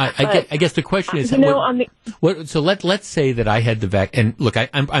 Yeah, I guess the question is, so let's say that I had the and look,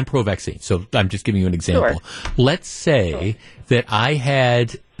 I'm pro-vaccine, so I'm just giving you an example. Sure. Let's say that I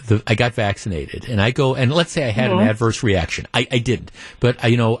got vaccinated, and I go, and let's say I had an adverse reaction. I didn't, but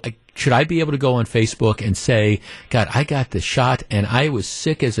should I be able to go on Facebook and say, God, I got the shot and I was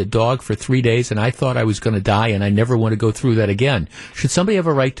sick as a dog for 3 days and I thought I was going to die and I never want to go through that again? Should somebody have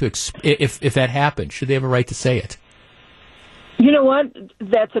a right to, if that happened, should they have a right to say it? You know what?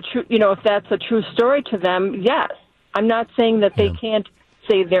 That's a true. If that's a true story to them, yes. I'm not saying that they can't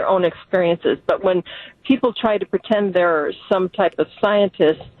say their own experiences, but when people try to pretend they're some type of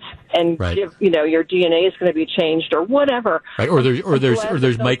scientist and give, your DNA is going to be changed or whatever, right? Or there's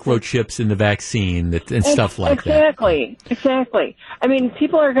microchips in the vaccine and stuff like that. Exactly. I mean,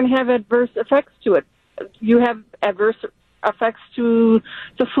 people are going to have adverse effects to it. You have adverse effects to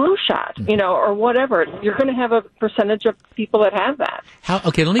the flu shot, or whatever. You're going to have a percentage of people that have that.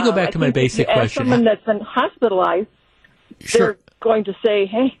 Okay, let me go back to my basic question. Someone that's been hospitalized, they're going to say,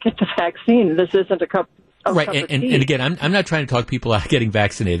 "Hey, get the vaccine. This isn't a cup." Right, and again, I'm not trying to talk people out getting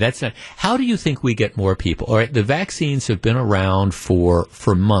vaccinated. That's not. How do you think we get more people? All right, the vaccines have been around for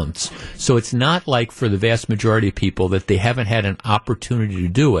months, so it's not like for the vast majority of people that they haven't had an opportunity to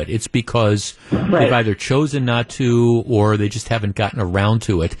do it. It's because they've either chosen not to or they just haven't gotten around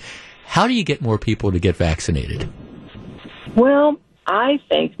to it. How do you get more people to get vaccinated? Well, I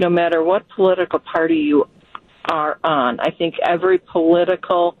think no matter what political party you are on, I think every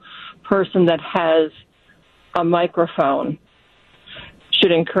political person that has a microphone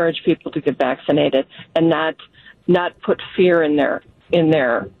should encourage people to get vaccinated and not put fear in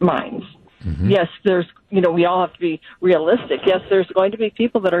their minds. Mm-hmm. Yes, we all have to be realistic. Yes, there's going to be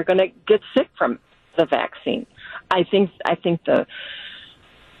people that are going to get sick from the vaccine. I think the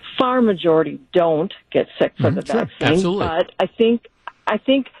far majority don't get sick from the vaccine. Absolutely. But I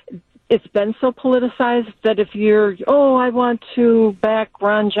think it's been so politicized that if I want to back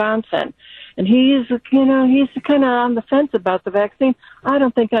Ron Johnson, and he's kind of on the fence about the vaccine, I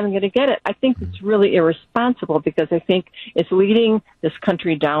don't think I'm going to get it. I think it's really irresponsible because I think it's leading this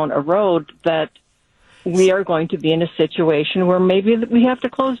country down a road that we are going to be in a situation where maybe we have to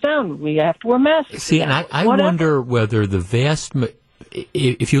close down. We have to wear masks. See, and I wonder whether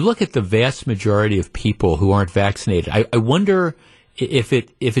if you look at the vast majority of people who aren't vaccinated, I wonder if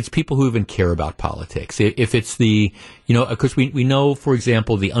it's people who even care about politics, if it's because we know, for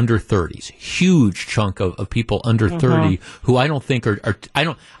example, the under 30s, huge chunk of people under 30 who I don't think I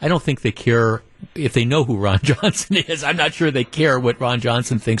don't think they care. If they know who Ron Johnson is, I'm not sure they care what Ron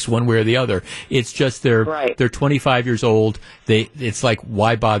Johnson thinks one way or the other. It's just they're 25 years old. It's like,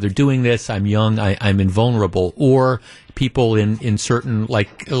 why bother doing this? I'm young. I'm invulnerable. Or people in certain,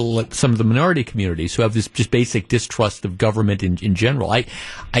 like some of the minority communities who have this just basic distrust of government in general.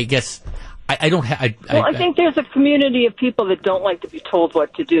 I guess I don't have. I think there's a community of people that don't like to be told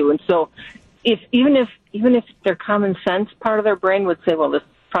what to do, and so even if their common sense part of their brain would say, well, this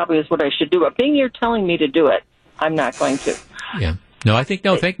probably is what I should do, but being you're telling me to do it, I'm not going to. Yeah. No, I think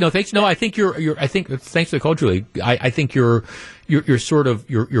thanks. No, I think I think thanks for the call, Julie. I think you're sort of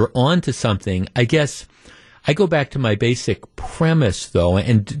you're on to something. I guess I go back to my basic premise, though,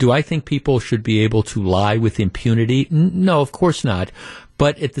 and do I think people should be able to lie with impunity? No, of course not.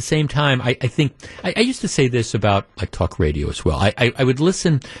 But at the same time, I think I used to say this about like talk radio as well. I would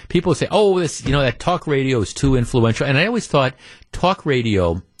listen. People would say, "Oh, that talk radio is too influential," and I always thought talk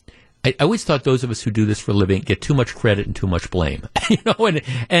radio. I always thought those of us who do this for a living get too much credit and too much blame.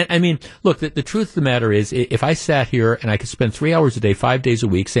 And I mean, look, the truth of the matter is, if I sat here and I could spend 3 hours a day, 5 days a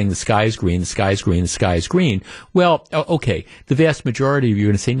week saying the sky is green, the sky is green, the sky is green, well, okay, the vast majority of you are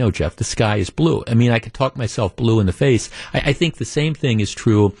going to say, no, Jeff, the sky is blue. I mean, I could talk myself blue in the face. I think the same thing is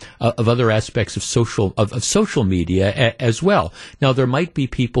true of other aspects of social media as well. Now, there might be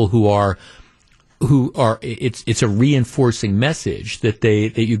people who are it's a reinforcing message that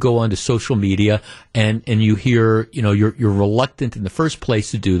you go onto social media and you hear, you're reluctant in the first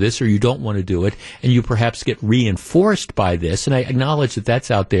place to do this, or you don't want to do it, and you perhaps get reinforced by this. And I acknowledge that that's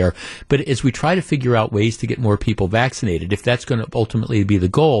out there. But as we try to figure out ways to get more people vaccinated, if that's going to ultimately be the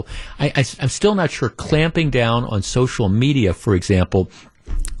goal, I'm still not sure clamping down on social media, for example,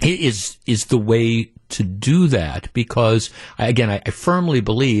 is the way to do that, because again, I firmly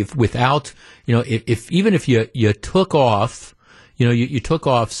believe without, even if you took off, you took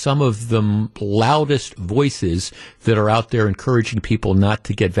off some of the loudest voices that are out there encouraging people not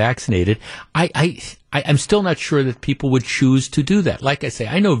to get vaccinated, I'm still not sure that people would choose to do that. Like I say,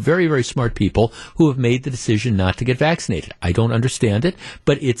 I know very, very smart people who have made the decision not to get vaccinated. I don't understand it,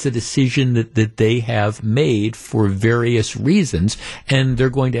 but it's a decision that they have made for various reasons, and they're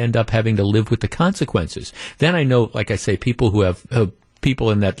going to end up having to live with the consequences. Then I know, like I say, people who have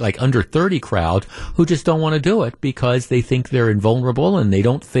people in that like under 30 crowd who just don't want to do it because they think they're invulnerable and they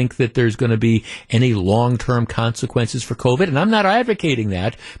don't think that there's going to be any long-term consequences for COVID. And I'm not advocating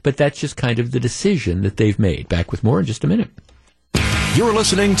that, but that's just kind of the decision that they've made. Back with more in just a minute. You're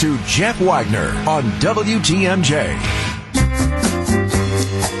listening to Jeff Wagner on WTMJ.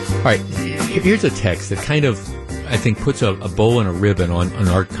 All right, here's a text that kind of I think, puts a bow and a ribbon on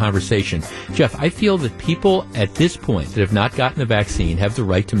our conversation. Jeff, I feel that people at this point that have not gotten the vaccine have the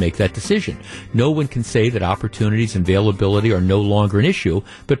right to make that decision. No one can say that opportunities and availability are no longer an issue,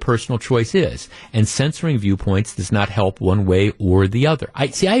 but personal choice is. And censoring viewpoints does not help one way or the other. I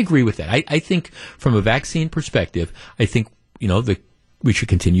agree with that. I think from a vaccine perspective, I think, we should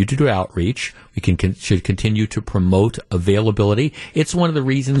continue to do outreach. We should continue to promote availability. It's one of the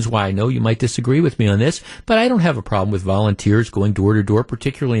reasons why I know you might disagree with me on this, but I don't have a problem with volunteers going door to door,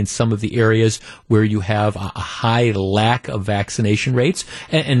 particularly in some of the areas where you have a high lack of vaccination rates,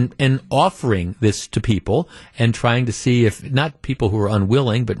 and offering this to people and trying to see if not people who are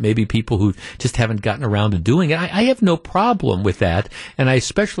unwilling, but maybe people who just haven't gotten around to doing it. I have no problem with that, and I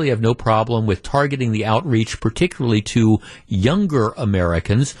especially have no problem with targeting the outreach, particularly to younger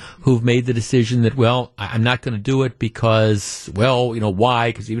Americans who've made the decision that, well, I'm not going to do it because, why?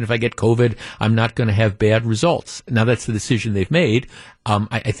 Because even if I get COVID, I'm not going to have bad results. Now, that's the decision they've made.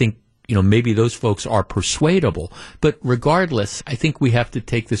 I think, maybe those folks are persuadable. But regardless, I think we have to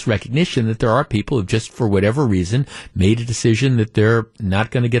take this recognition that there are people who just for whatever reason made a decision that they're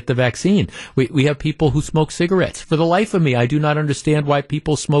not going to get the vaccine. We have people who smoke cigarettes. For the life of me, I do not understand why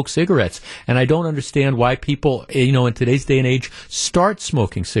people smoke cigarettes. And I don't understand why people, in today's day and age, start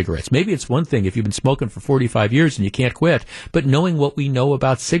smoking cigarettes. Maybe it's one thing if you've been smoking for 45 years and you can't quit. But knowing what we know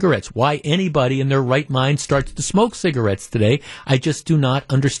about cigarettes, why anybody in their right mind starts to smoke cigarettes today, I just do not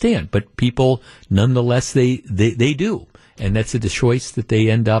understand. But people, nonetheless, they do. And that's the choice that they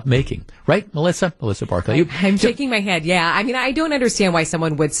end up making. Right, Melissa? Melissa Barclay. I'm shaking my head, yeah. I mean, I don't understand why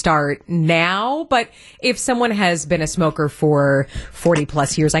someone would start now, but if someone has been a smoker for 40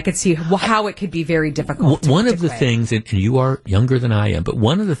 plus years, I could see how it could be very difficult. One of the things, and you are younger than I am, but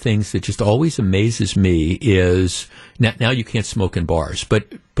one of the things that just always amazes me is, now you can't smoke in bars, but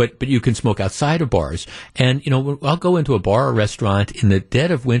you can smoke outside of bars. And, I'll go into a bar or restaurant in the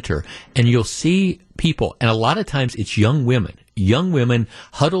dead of winter, and you'll see people, and a lot of times it's young women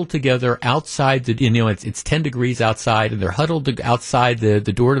huddled together outside it's 10 degrees outside, and they're huddled outside the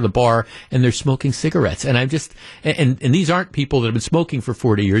door to the bar, and they're smoking cigarettes. And I'm just, and these aren't people that have been smoking for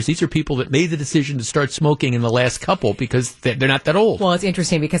 40 years. These are people that made the decision to start smoking in the last couple because they're not that old. Well, it's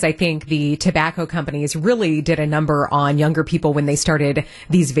interesting because I think the tobacco companies really did a number on younger people when they started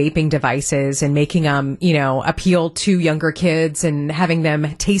these vaping devices and making them, appeal to younger kids and having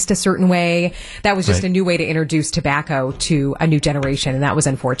them taste a certain way. That was just a new way to introduce tobacco to a new generation, and that was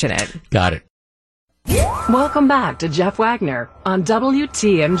unfortunate. Got it. Welcome back to Jeff Wagner on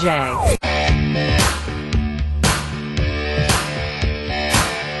WTMJ.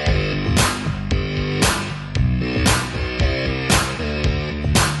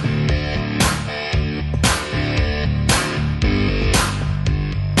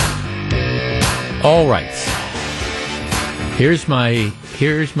 All right. Here's my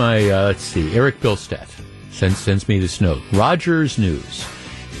let's see, Eric Bilstead sends me this note. Rogers News.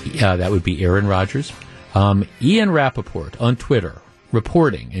 That would be Aaron Rodgers. Ian Rappaport on Twitter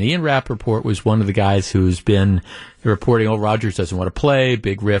reporting. And Ian Rappaport was one of the guys who's been reporting, Rodgers doesn't want to play,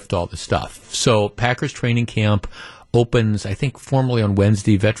 big rift, all this stuff. So Packers training camp opens, I think, formally on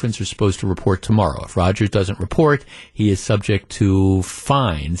Wednesday. Veterans are supposed to report tomorrow. If Rodgers doesn't report, he is subject to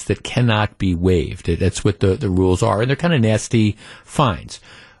fines that cannot be waived. That's what the rules are. And they're kind of nasty fines.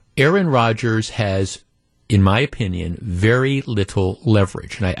 Aaron Rodgers has, in my opinion, very little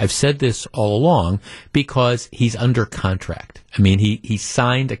leverage. And I've said this all along because he's under contract. I mean, he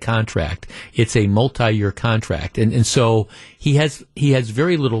signed a contract. It's a multi-year contract. And so he has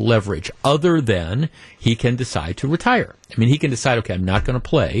very little leverage other than he can decide to retire. I mean, he can decide, okay, I'm not going to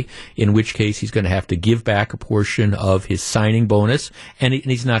play, in which case he's going to have to give back a portion of his signing bonus, and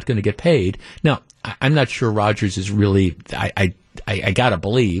he's not going to get paid. Now, I'm not sure Rodgers is really, I gotta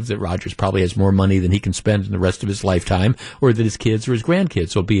believe that Rodgers probably has more money than he can spend in the rest of his lifetime, or that his kids or his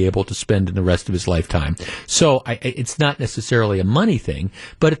grandkids will be able to spend in the rest of his lifetime. So it's not necessarily a money thing,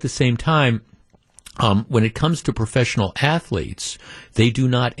 but at the same time, when it comes to professional athletes, they do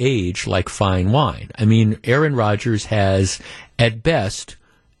not age like fine wine. I mean, Aaron Rodgers has, at best,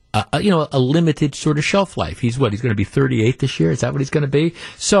 a limited sort of shelf life. He's going to be 38 this year? Is that what he's going to be?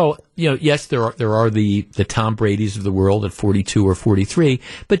 So, yes, there are the Tom Bradys of the world at 42 or 43,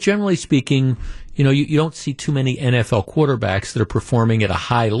 but generally speaking, you don't see too many NFL quarterbacks that are performing at a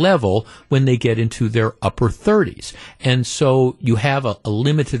high level when they get into their upper 30s. And so you have a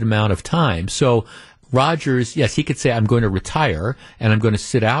limited amount of time. So Rodgers, yes, he could say, I'm going to retire and I'm going to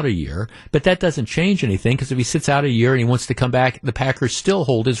sit out a year, but that doesn't change anything because if he sits out a year and he wants to come back, the Packers still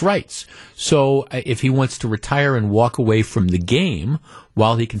hold his rights. So if he wants to retire and walk away from the game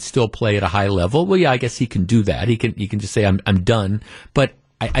while he can still play at a high level, well, yeah, I guess he can do that. He can just say, I'm done. But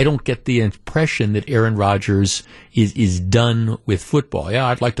I don't get the impression that Aaron Rodgers is done with football. Yeah,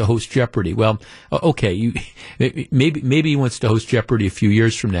 I'd like to host Jeopardy. Well, okay, maybe he wants to host Jeopardy a few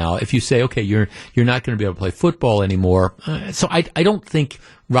years from now. If you say, okay, you're not going to be able to play football anymore, so I don't think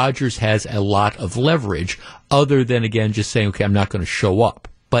Rodgers has a lot of leverage other than again just saying, okay, I'm not going to show up.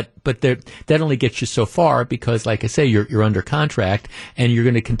 But that only gets you so far because, like I say, you're under contract and you're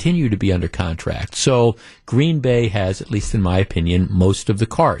going to continue to be under contract. So Green Bay has, at least in my opinion, most of the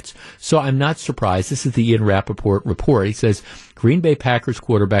cards. So I'm not surprised. This is the Ian Rappaport report. He says, Green Bay Packers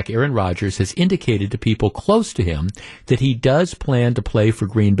quarterback Aaron Rodgers has indicated to people close to him that he does plan to play for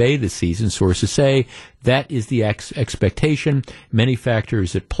Green Bay this season. Sources say that is the expectation. Many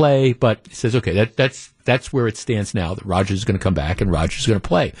factors at play, but he says, okay, that's where it stands now, that Rodgers is going to come back and Rodgers is going to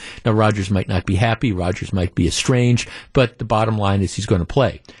play. Now, Rodgers might not be happy. Rodgers might be estranged, but the bottom line is he's going to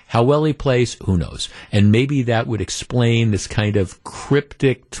play. How well he plays, who knows? And maybe that would explain this kind of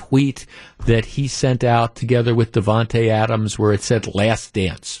cryptic tweet that he sent out together with Devontae Adams where it said last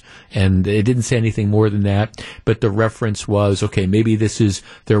dance. And it didn't say anything more than that, but the reference was, okay, maybe this is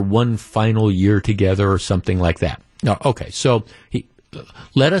their one final year together or something like that. No, okay, so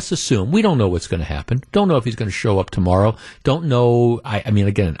let us assume, we don't know what's going to happen. Don't know if he's going to show up tomorrow. Don't know, I mean,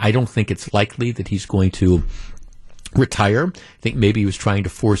 again, I don't think it's likely that he's going to retire. I think maybe he was trying to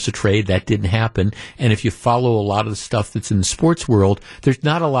force a trade. That didn't happen. And if you follow a lot of the stuff that's in the sports world, there's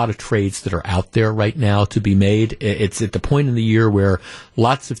not a lot of trades that are out there right now to be made. It's at the point in the year where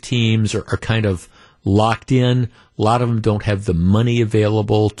lots of teams are kind of locked in. A lot of them don't have the money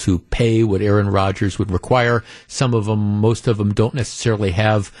available to pay what Aaron Rodgers would require. Some of them, most of them, don't necessarily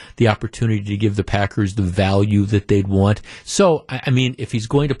have the opportunity to give the Packers the value that they'd want. So, I mean, if he's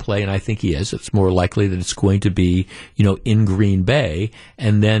going to play, and I think he is, it's more likely that it's going to be, in Green Bay,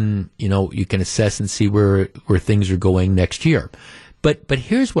 and then, you can assess and see where things are going next year. But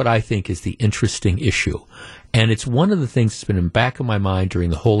here's what I think is the interesting issue. And it's one of the things that's been in the back of my mind during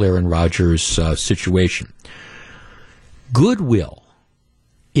the whole Aaron Rodgers situation. Goodwill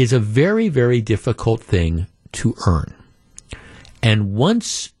is a very, very difficult thing to earn. And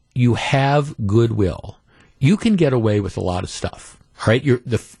once you have goodwill, you can get away with a lot of stuff. All right,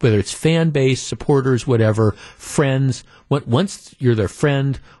 whether it's fan base, supporters, whatever, friends. Once you're their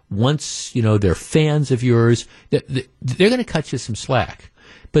friend, once they're fans of yours, they're going to cut you some slack.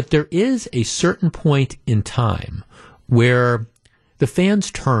 But there is a certain point in time where the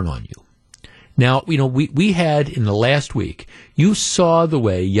fans turn on you. Now, we had in the last week, you saw the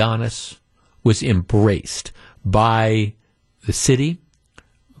way Giannis was embraced by the city,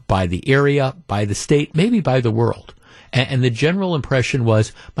 by the area, by the state, maybe by the world. And the general impression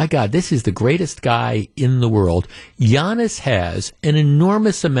was, my God, this is the greatest guy in the world. Giannis has an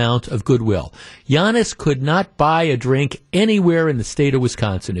enormous amount of goodwill. Giannis could not buy a drink anywhere in the state of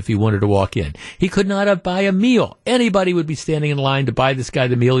Wisconsin if he wanted to walk in. He could not buy a meal. Anybody would be standing in line to buy this guy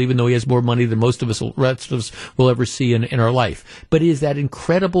the meal, even though he has more money than most of us, rest of us will ever see in our life. But it is that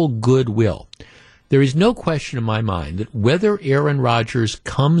incredible goodwill. There is no question in my mind that whether Aaron Rodgers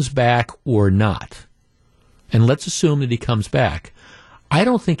comes back or not, and let's assume that he comes back, I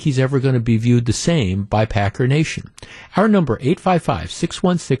don't think he's ever going to be viewed the same by Packer Nation. Our number,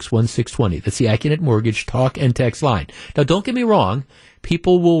 855-616-1620. That's the AccuNet Mortgage talk and text line. Now, don't get me wrong.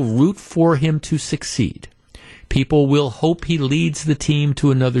 People will root for him to succeed. People will hope he leads the team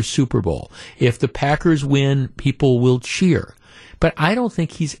to another Super Bowl. If the Packers win, people will cheer. But I don't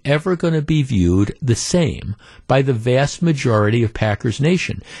think he's ever going to be viewed the same by the vast majority of Packers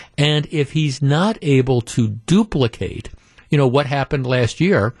Nation. And if he's not able to duplicate, what happened last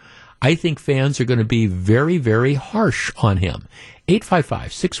year, I think fans are going to be very, very harsh on him.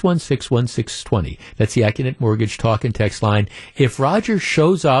 855-616-1620. That's the AccuNet Mortgage talk and text line. If Rodgers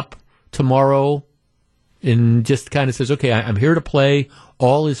shows up tomorrow and just kind of says, okay, I'm here to play,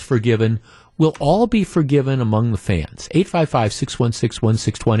 all is forgiven, will all be forgiven among the fans.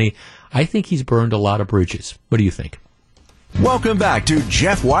 855-616-1620. I think he's burned a lot of bridges. What do you think? Welcome back to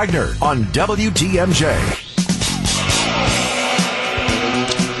Jeff Wagner on WTMJ.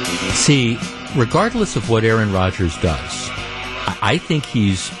 See, regardless of what Aaron Rodgers does, I think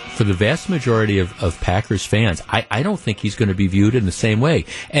he's for the vast majority of Packers fans, I don't think he's going to be viewed in the same way.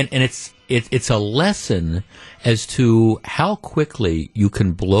 And it's a lesson as to how quickly you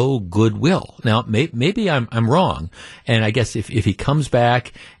can blow goodwill. Now, maybe I'm wrong, and I guess if he comes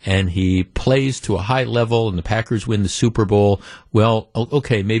back and he plays to a high level and the Packers win the Super Bowl, well,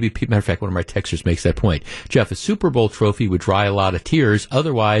 okay, maybe. Matter of fact, one of my texters makes that point. Jeff, a Super Bowl trophy would dry a lot of tears.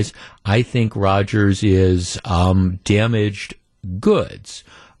 Otherwise, I think Rodgers is damaged goods.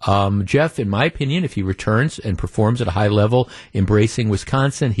 Jeff, in my opinion, if he returns and performs at a high level, embracing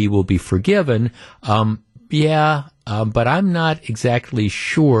Wisconsin, he will be forgiven. But I'm not exactly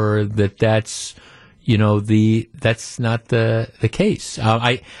sure that that's not the case.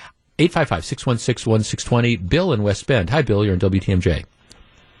 855-616-1620, Bill in West Bend. Hi, Bill. You're on WTMJ.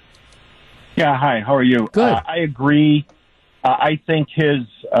 Yeah, hi. How are you? Good. I agree. I think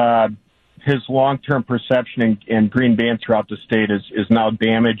his long-term perception in Green Bay and throughout the state is now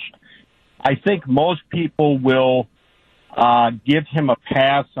damaged. I think most people will give him a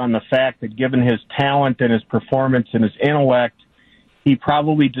pass on the fact that given his talent and his performance and his intellect, he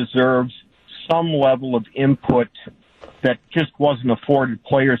probably deserves some level of input that just wasn't afforded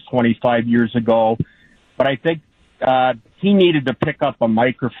players 25 years ago. But I think he needed to pick up a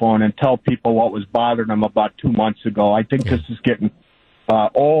microphone and tell people what was bothering him about 2 months ago. I think this is getting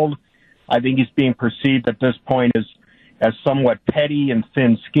old. I think he's being perceived at this point as somewhat petty and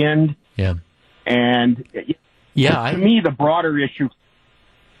thin-skinned. Yeah. And to me, the broader issue.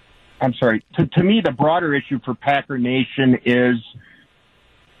 I'm sorry. To me, the broader issue for Packer Nation is: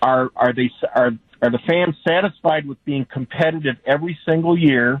 are the fans satisfied with being competitive every single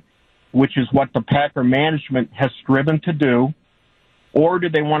year, which is what the Packer management has striven to do, or do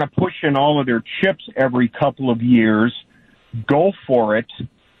they want to push in all of their chips every couple of years, go for it,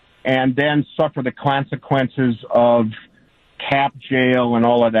 and then suffer the consequences of cap jail and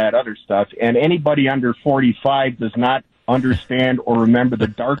all of that other stuff? And anybody under 45 does not understand or remember the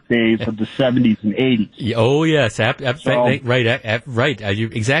dark days of the 70s and 80s. Oh, yes. Right.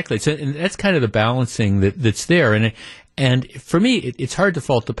 Exactly. So, and that's kind of the balancing that's there. And for me, it's hard to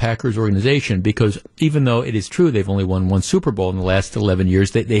fault the Packers organization, because even though it is true they've only won one Super Bowl in the last 11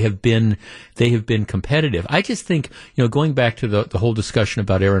 years, they have been competitive. I just think, going back to the whole discussion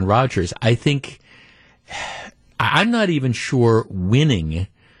about Aaron Rodgers, I think I'm not even sure winning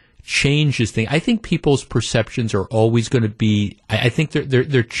changes things. I think people's perceptions are always going to be, I think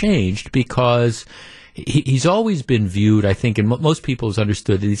they're changed, because he's always been viewed, I think, and most people have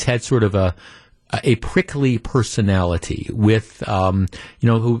understood that he's had sort of a prickly personality with, a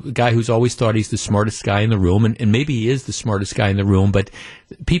guy who's always thought he's the smartest guy in the room, and maybe he is the smartest guy in the room, but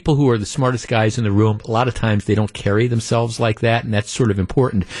people who are the smartest guys in the room, a lot of times they don't carry themselves like that, and that's sort of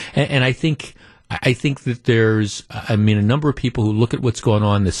important. And I think that there's, a number of people who look at what's going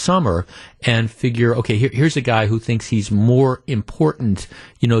on this summer and figure, okay, here's a guy who thinks he's more important,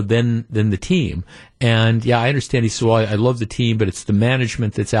 than the team. And yeah, I understand. He said, well, I love the team, but it's the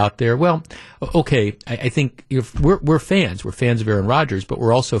management that's out there. Well, okay, I think if we're fans. We're fans of Aaron Rodgers, but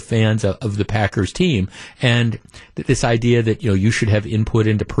we're also fans of the Packers team. And this idea that, you should have input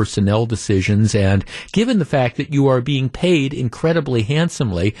into personnel decisions. And given the fact that you are being paid incredibly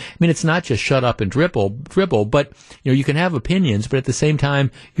handsomely, it's not just shut up and dribble, but, you can have opinions, but at the same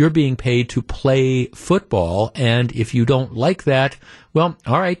time, you're being paid to play football. And if you don't like that, well,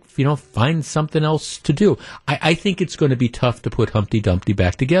 all right, find something else to do. I think it's going to be tough to put Humpty Dumpty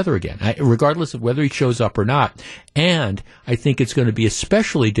back together again, regardless of whether he shows up or not. And I think it's going to be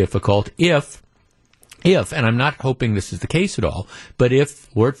especially difficult if, and I'm not hoping this is the case at all, but if,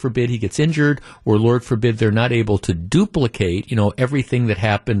 Lord forbid, he gets injured, or Lord forbid they're not able to duplicate, everything that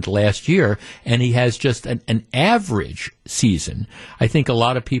happened last year, and he has just an average season, I think a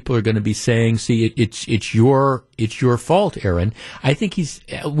lot of people are going to be saying, see, it's your fault, Aaron. I think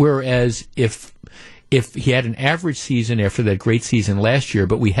whereas if he had an average season after that great season last year,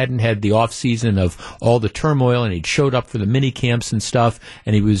 but we hadn't had the off season of all the turmoil, and he'd showed up for the mini camps and stuff,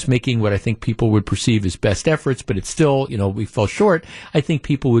 and he was making what I think people would perceive as best efforts, but it's still, we fell short, I think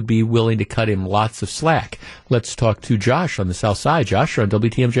people would be willing to cut him lots of slack. Let's talk to Josh on the South Side. Josh, you're on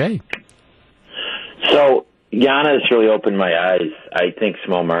WTMJ. So, Giannis really opened my eyes. I think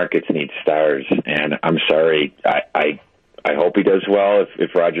small markets need stars, and I'm sorry. I hope he does well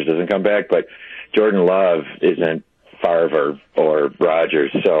if Rodgers doesn't come back, but Jordan Love isn't Favre or Rodgers,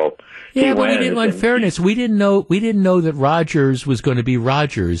 so yeah. But we didn't. In fairness, we didn't know that Rodgers was going to be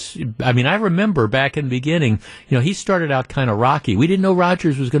Rodgers. I remember back in the beginning, he started out kind of rocky. We didn't know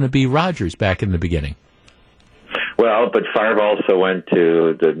Rodgers was going to be Rodgers back in the beginning. Well, but Favre also went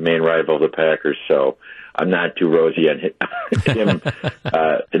to the main rival of the Packers, so I'm not too rosy on him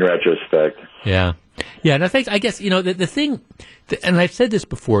in retrospect. Yeah. Yeah, no, thanks. I guess, the thing, and I've said this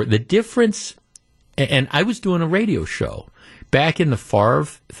before, the difference, and I was doing a radio show back in the Favre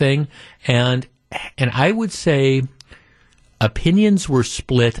thing, and I would say opinions were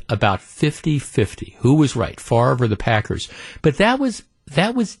split about 50-50. Who was right, Favre or the Packers? But that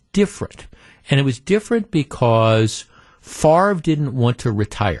was different. And it was different because Favre didn't want to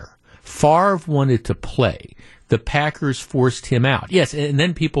retire. Favre wanted to play. The Packers forced him out. Yes, and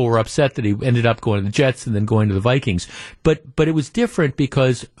then people were upset that he ended up going to the Jets and then going to the Vikings. But it was different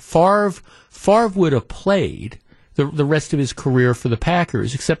because Favre would have played the rest of his career for the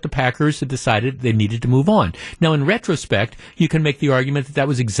Packers, except the Packers had decided they needed to move on. Now, in retrospect, you can make the argument that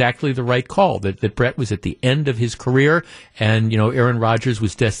was exactly the right call, that Brett was at the end of his career, and, Aaron Rodgers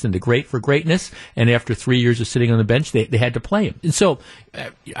was destined to greatness, and after 3 years of sitting on the bench, they had to play him. And so,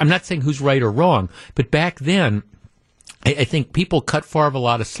 I'm not saying who's right or wrong, but back then, I think people cut Favre a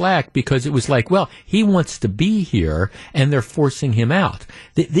lot of slack because it was like, well, he wants to be here, and they're forcing him out.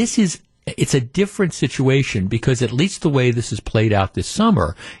 It's a different situation because at least the way this has played out this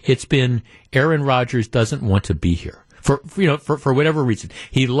summer, it's been Aaron Rodgers doesn't want to be here. For whatever reason.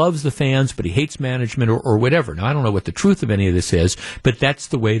 He loves the fans, but he hates management or whatever. Now, I don't know what the truth of any of this is, but that's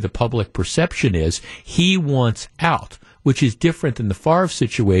the way the public perception is. He wants out, which is different than the Favre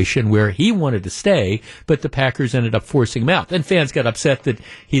situation where he wanted to stay, but the Packers ended up forcing him out. And fans got upset that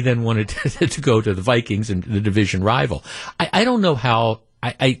he then wanted to go to the Vikings and the division rival. I don't know how...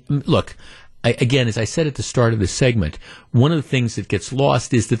 Look, again, as I said at the start of this segment, one of the things that gets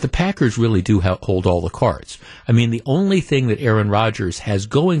lost is that the Packers really do hold all the cards. I mean, the only thing that Aaron Rodgers has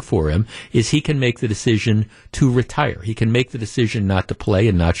going for him is he can make the decision to retire. He can make the decision not to play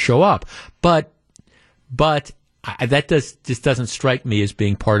and not show up. But that just doesn't strike me as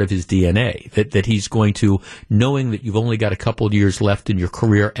being part of his DNA, that he's going to, knowing that you've only got a couple of years left in your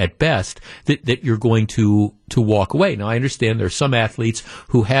career at best, that you're going to walk away. Now, I understand there are some athletes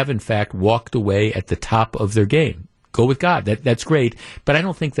who have, in fact, walked away at the top of their game. Go with God. That's great. But I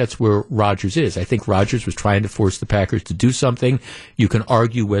don't think that's where Rodgers is. I think Rodgers was trying to force the Packers to do something. You can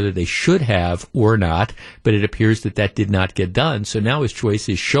argue whether they should have or not, but it appears that did not get done. So now his choice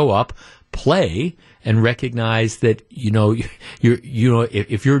is show up, play, and recognize that,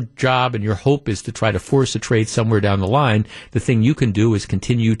 if your job and your hope is to try to force a trade somewhere down the line, the thing you can do is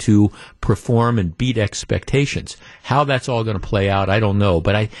continue to perform and beat expectations. How that's all going to play out, I don't know,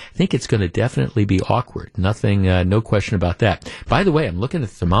 but I think it's going to definitely be awkward. Nothing, no question about that. By the way, I'm looking at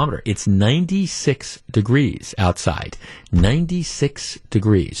the thermometer. It's 96 degrees outside. 96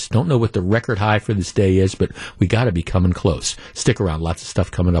 degrees. Don't know what the record high for this day is, but we got to be coming close. Stick around. Lots of stuff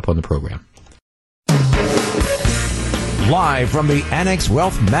coming up on the program. Live from the Annex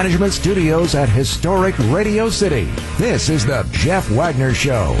Wealth Management Studios at historic Radio City, this is the Jeff Wagner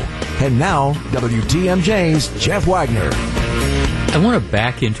Show. And now, WTMJ's Jeff Wagner. I want to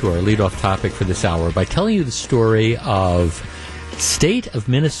back into our leadoff topic for this hour by telling you the story of State of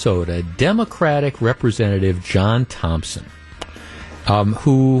Minnesota Democratic Representative John Thompson,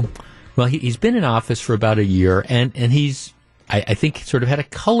 he's been in office for about a year, and he's I think sort of had a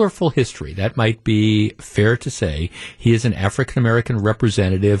colorful history. That might be fair to say. He is an African-American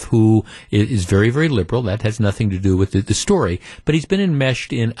representative who is very, very liberal. That has nothing to do with the story. But he's been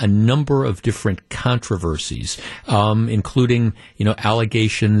enmeshed in a number of different controversies, including,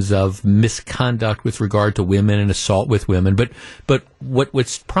 allegations of misconduct with regard to women and assault with women. But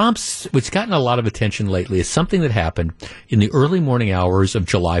what's gotten a lot of attention lately is something that happened in the early morning hours of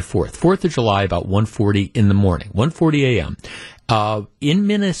July 4th. 4th of July, about 1:40 in the morning, 1:40 a.m. In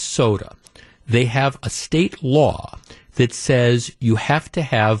Minnesota, they have a state law that says you have to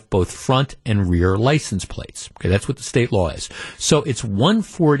have both front and rear license plates. Okay, that's what the state law is. So it's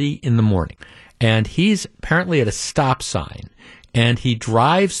 1:40 in the morning, and he's apparently at a stop sign, and he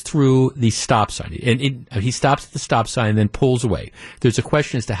drives through the stop sign. And he stops at the stop sign and then pulls away. There's a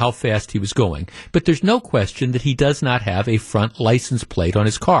question as to how fast he was going, but there's no question that he does not have a front license plate on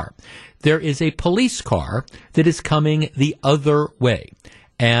his car. There is a police car that is coming the other way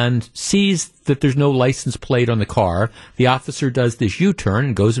and sees that there's no license plate on the car. The officer does this U-turn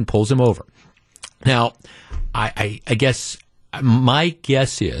and goes and pulls him over. Now, I guess my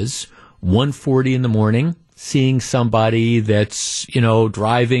guess is 1:40 in the morning, seeing somebody that's,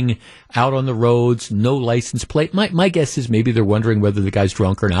 driving out on the roads, no license plate. My guess is maybe they're wondering whether the guy's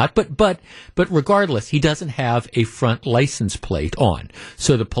drunk or not. But regardless, he doesn't have a front license plate on.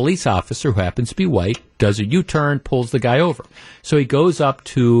 So the police officer, who happens to be white, does a U-turn, pulls the guy over. So he goes up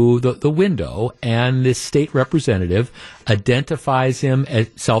to the window, and this state representative identifies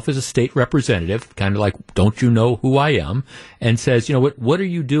himself as a state representative, kind of like, don't you know who I am, and says, what are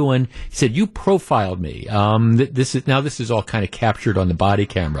you doing? He said, you profiled me. This is all kind of captured on the body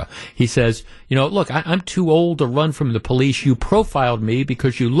camera. He says, look, I'm too old to run from the police. You profiled me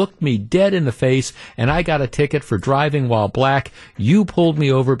because you looked me dead in the face, and I got a ticket for driving while black. You pulled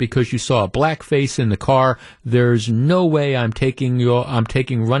me over because you saw a black face in the car. There's no way I'm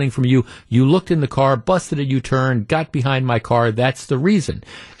running from you. You looked in the car, busted a U-turn, got behind my car. That's the reason.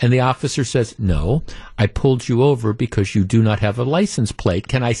 And the officer says, no, I pulled you over because you do not have a license plate.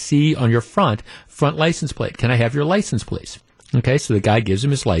 Can I see on your front license plate? Can I have your license, please? Okay, so the guy gives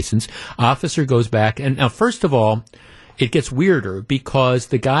him his license. Officer goes back, and now, first of all, it gets weirder because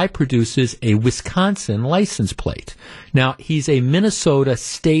the guy produces a Wisconsin license plate. Now, he's a Minnesota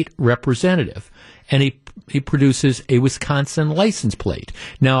state representative, and he produces a Wisconsin license plate.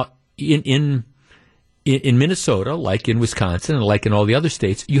 Now, in Minnesota, like in Wisconsin and like in all the other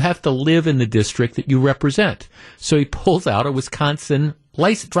states, you have to live in the district that you represent. So he pulls out a Wisconsin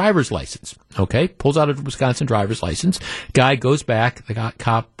driver's license. Okay, pulls out a Wisconsin driver's license. Guy goes back. The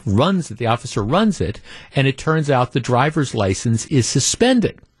cop runs it. The officer runs it, and it turns out the driver's license is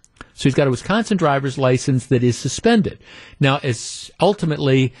suspended. So he's got a Wisconsin driver's license that is suspended. Now,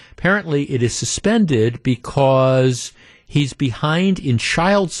 apparently, it is suspended because he's behind in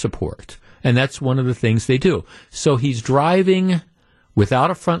child support. And that's one of the things they do. So he's driving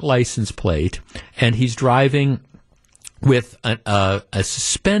without a front license plate, and he's driving with a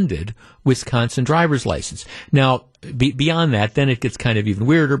suspended Wisconsin driver's license. Now, beyond that, then it gets kind of even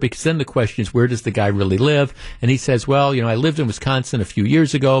weirder, because then the question is, where does the guy really live? And he says, well, I lived in Wisconsin a few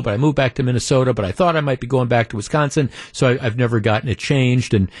years ago, but I moved back to Minnesota, but I thought I might be going back to Wisconsin, so I've never gotten it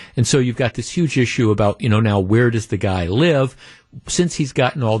changed. And so you've got this huge issue about, now where does the guy live? Since he's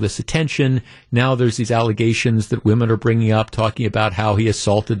gotten all this attention, now there's these allegations that women are bringing up, talking about how he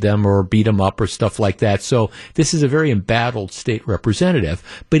assaulted them or beat them up or stuff like that. So this is a very embattled state representative.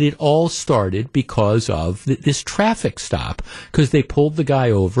 But it all started because of this traffic stop, because they pulled the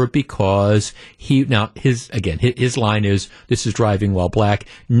guy over because his line is, this is driving while black.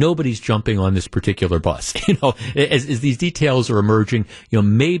 Nobody's jumping on this particular bus. As these details are emerging,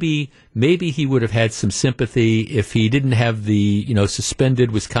 maybe he would have had some sympathy if he didn't have the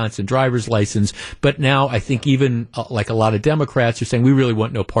suspended Wisconsin driver's license. But now I think even like a lot of Democrats are saying, we really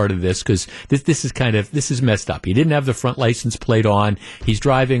want no part of this, because this is messed up. He didn't have the front license plate on. He's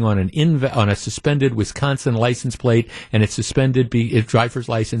driving on a suspended Wisconsin license plate, and it's suspended driver's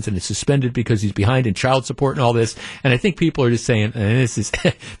license, and it's suspended because he's behind in child support and all this. And I think people are just saying, this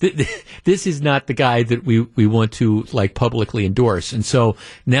is not the guy that we want to publicly endorse. And so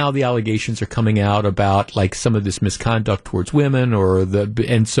now the allegations are coming out about some of this misconduct towards women,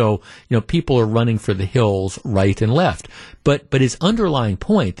 and so people are running for the hills right and left. But his underlying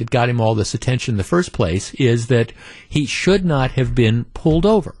point that got him all this attention in the first place is that he should not have been pulled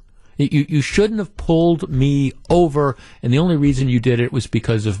over. You shouldn't have pulled me over, and the only reason you did it was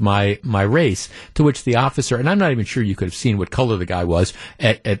because of my race. To which the officer, and I'm not even sure you could have seen what color the guy was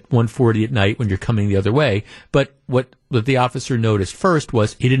at 1:40 at night when you're coming the other way. But what the officer noticed first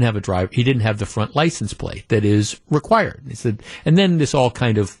was he didn't have the front license plate that is required. He said, and then this all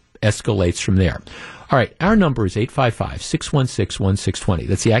kind of escalates from there. All right, our number is 855-616-1620.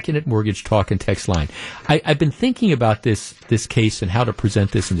 That's the AccuNet Mortgage Talk and Text line. I've been thinking about this case and how to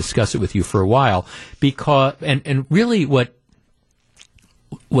present this and discuss it with you for a while, because and really what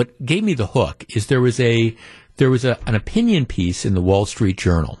gave me the hook is there was an opinion piece in the Wall Street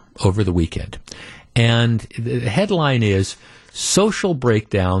Journal over the weekend, and the headline is, "Social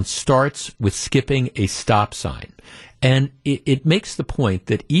Breakdown Starts with Skipping a Stop Sign." And it makes the point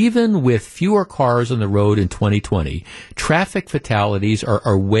that even with fewer cars on the road in 2020, traffic fatalities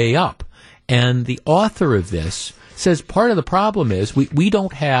are way up. And the author of this says part of the problem is we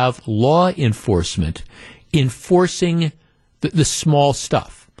don't have law enforcement enforcing the small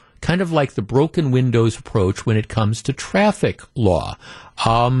stuff, kind of like the broken windows approach when it comes to traffic law.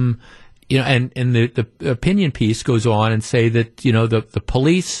 And the opinion piece goes on and say that, the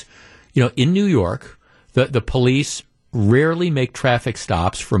police, in New York, the police rarely make traffic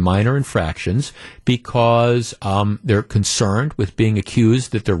stops for minor infractions because they're concerned with being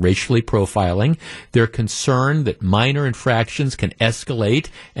accused that they're racially profiling. They're concerned that minor infractions can escalate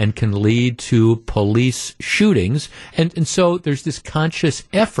and can lead to police shootings. And so there's this conscious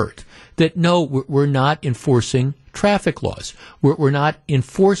effort that, no, we're not enforcing traffic laws. We're not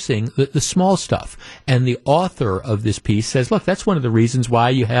enforcing the small stuff. And the author of this piece says, look, that's one of the reasons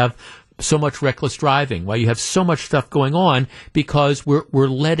why you have so much reckless driving, why you have so much stuff going on, because we're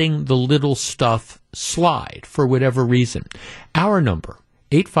letting the little stuff slide for whatever reason. Our number,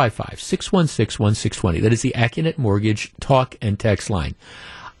 855-616-1620. That is the AccuNet Mortgage talk and text line.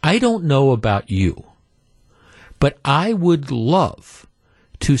 I don't know about you, but I would love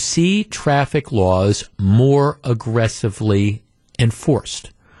to see traffic laws more aggressively enforced.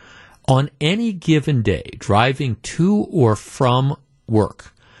 On any given day, driving to or from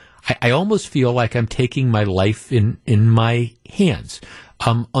work, I almost feel like I'm taking my life in my hands.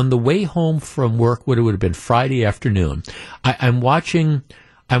 On the way home from work, what it would have been Friday afternoon, I'm watching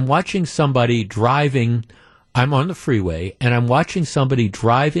somebody driving. I'm on the freeway, and I'm watching somebody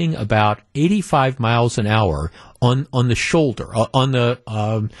driving about 85 miles an hour on the shoulder, on the,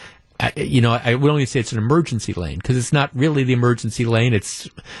 I would only say it's an emergency lane, because it's not really the emergency lane. It's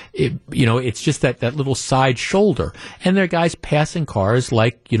just that little side shoulder. And there are guys passing cars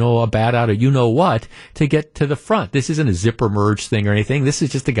like, a bat out of you-know-what to get to the front. This isn't a zipper merge thing or anything. This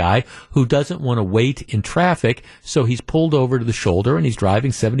is just a guy who doesn't want to wait in traffic, so he's pulled over to the shoulder and he's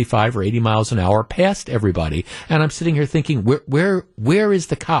driving 75 or 80 miles an hour past everybody. And I'm sitting here thinking, where is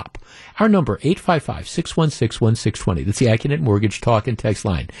the cop? Our number, 855-616-1620. That's the AccuNet Mortgage talk and text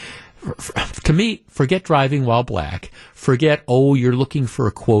line. To me, forget driving while black. Forget, you're looking for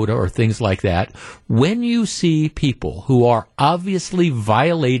a quota or things like that. When you see people who are obviously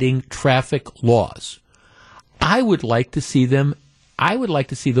violating traffic laws, I would like to see those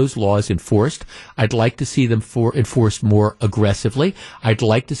laws enforced. I'd like to see them enforced more aggressively. I'd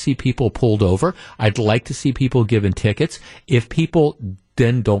like to see people pulled over. I'd like to see people given tickets. If people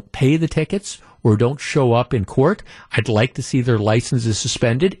then don't pay the tickets or don't show up in court, I'd like to see their licenses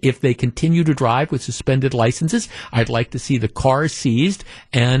suspended. If they continue to drive with suspended licenses, I'd like to see the cars seized,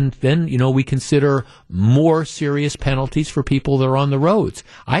 and then, we consider more serious penalties for people that are on the roads.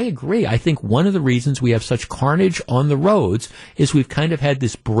 I agree. I think one of the reasons we have such carnage on the roads is we've kind of had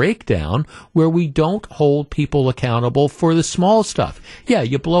this breakdown where we don't hold people accountable for the small stuff. Yeah,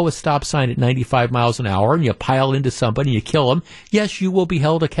 you blow a stop sign at 95 miles an hour and you pile into somebody and you kill them. Yes, you will be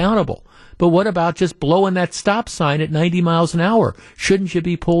held accountable. But what about just blowing that stop sign at 90 miles an hour? Shouldn't you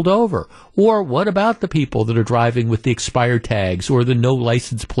be pulled over? Or what about the people that are driving with the expired tags or the no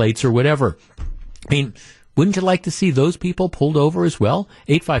license plates or whatever? I mean, wouldn't you like to see those people pulled over as well?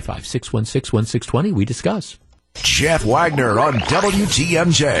 855-616-1620, we discuss. Jeff Wagner on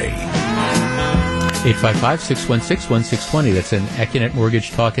WTMJ. 855-616-1620. That's an AccuNet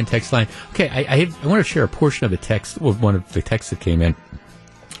Mortgage talk and text line. Okay, I want to share a portion of a text, or one of the texts that came in.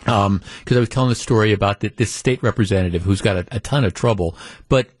 Because I was telling a story about this state representative who's got a ton of trouble.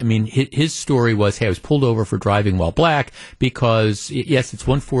 But, I mean, his story was, hey, I was pulled over for driving while black because, yes, it's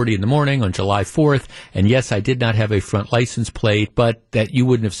 1:40 in the morning on July 4th, and yes, I did not have a front license plate, but that you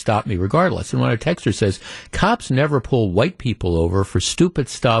wouldn't have stopped me regardless. And one of our texters says, cops never pull white people over for stupid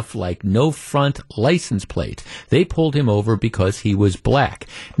stuff like no front license plate. They pulled him over because he was black.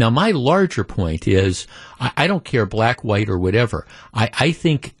 Now, my larger point is, I don't care black, white, or whatever. I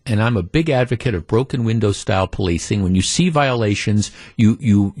think, and I'm a big advocate of broken window style policing. When you see violations,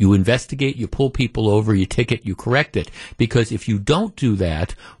 you investigate, you pull people over, you ticket, you correct it. Because if you don't do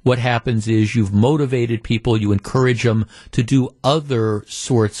that, what happens is you've motivated people, you encourage them to do other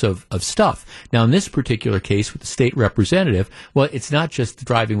sorts of stuff. Now, in this particular case with the state representative, well, it's not just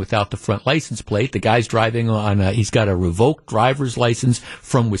driving without the front license plate. The guy's driving he's got a revoked driver's license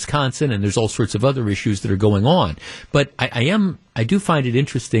from Wisconsin, and there's all sorts of other issues that are going on. But I do find it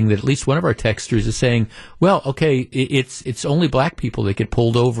interesting that at least one of our texters is saying, well, okay, it's only black people that get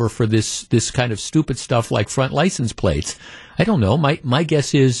pulled over for this kind of stupid stuff like front license plates. I don't know. My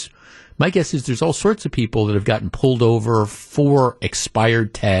guess is there's all sorts of people that have gotten pulled over for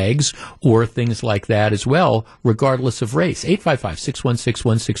expired tags or things like that as well, regardless of race.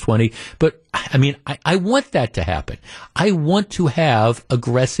 855-616-1620. But, I mean, I want that to happen. I want to have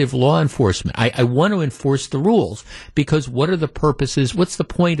aggressive law enforcement. I want to enforce the rules, because what are the purposes? What's the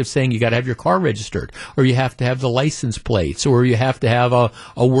point of saying you got to have your car registered, or you have to have the license plates, or you have to have a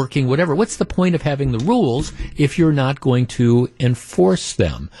working whatever? What's the point of having the rules if you're not going to enforce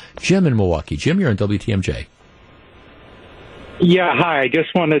them? Jim in Milwaukee. Jim, you're on WTMJ. Yeah, hi. I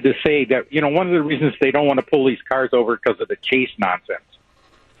just wanted to say that, one of the reasons they don't want to pull these cars over because of the chase nonsense.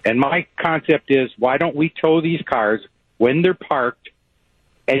 And my concept is, why don't we tow these cars when they're parked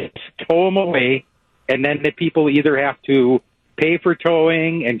and tow them away, and then the people either have to pay for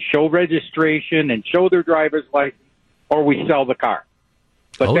towing and show registration and show their driver's license, or we sell the car.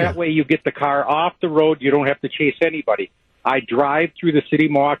 But that way you get the car off the road. You don't have to chase anybody. I drive through the city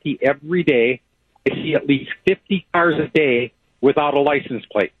of Milwaukee every day. I see at least 50 cars a day without a license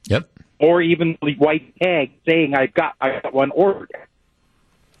plate. Yep. or even the white tag saying I got one ordered.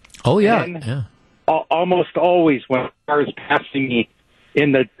 Oh, yeah. And almost always when cars passing me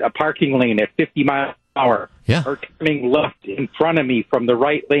in the parking lane at 50 miles an hour or turning left in front of me from the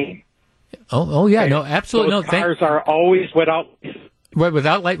right lane. Oh yeah, no, absolutely. Those cars are always without... Right,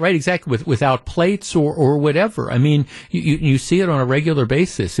 without right, exactly, without plates or whatever. I mean, you see it on a regular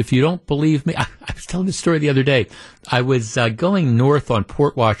basis. If you don't believe me, I was telling this story the other day. I was going north on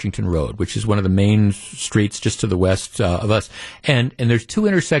Port Washington Road, which is one of the main streets just to the west of us, and there's two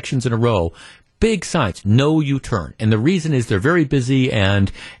intersections in a row. Big signs, no U-turn. And the reason is they're very busy,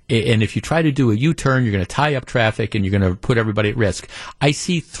 and if you try to do a U-turn, you're going to tie up traffic and you're going to put everybody at risk. I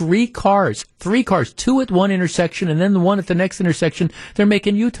see three cars, two at one intersection and then the one at the next intersection, they're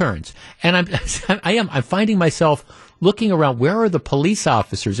making U-turns. And I'm finding myself looking around, where are the police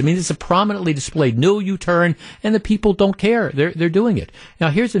officers? I mean, it's a prominently displayed no U-turn, and the people don't care. They're doing it.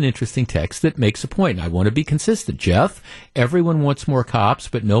 Now, here's an interesting text that makes a point. I want to be consistent, Jeff. Everyone wants more cops,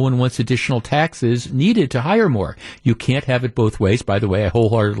 but no one wants additional taxes needed to hire more. You can't have it both ways. By the way, I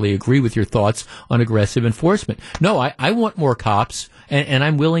wholeheartedly agree with your thoughts on aggressive enforcement. No, I want more cops, and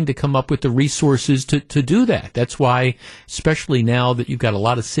I'm willing to come up with the resources to do that. That's why, especially now that you've got a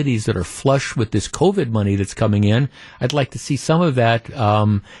lot of cities that are flush with this COVID money that's coming in, I'd like to see some of that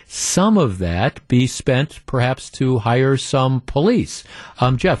be spent perhaps to hire some police.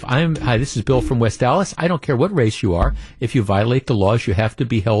 Jeff, hi, this is Bill from West Dallas. I don't care what race you are. If you violate the laws, you have to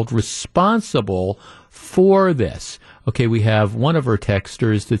be held responsible for this. Okay, we have one of our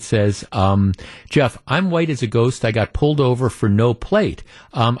texters that says, Jeff, I'm white as a ghost. I got pulled over for no plate.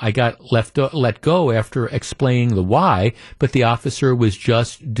 I got let go after explaining the why, but the officer was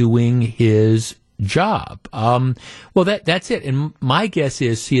just doing his job. Well, that's it. And my guess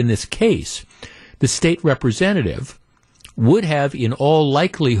is, see, in this case, the state representative would have, in all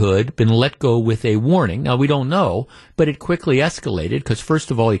likelihood, been let go with a warning. Now, we don't know, but it quickly escalated because,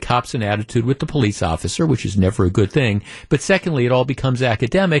 first of all, he cops an attitude with the police officer, which is never a good thing. But secondly, it all becomes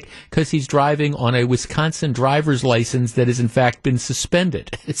academic because he's driving on a Wisconsin driver's license that has, in fact, been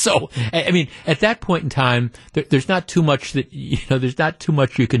suspended. So, I mean, at that point in time, there's not too much there's not too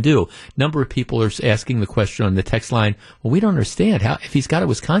much you can do. Number of people are asking the question on the text line, well, we don't understand how, if he's got a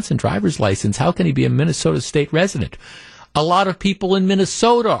Wisconsin driver's license, how can he be a Minnesota state resident? A lot of people in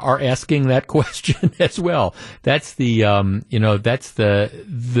Minnesota are asking that question as well. That's the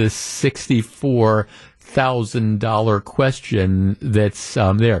 $64,000 question that's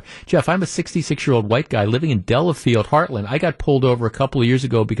there. Jeff, I'm a 66-year-old white guy living in Delafield, Heartland. I got pulled over a couple of years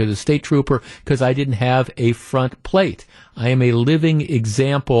ago because a state trooper because I didn't have a front plate. I am a living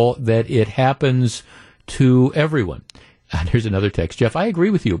example that it happens to everyone. And here's another text. Jeff, I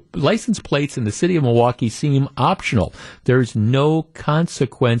agree with you. License plates in the city of Milwaukee seem optional. There's no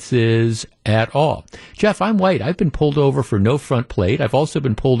consequences at all. Jeff, I'm white. I've been pulled over for no front plate. I've also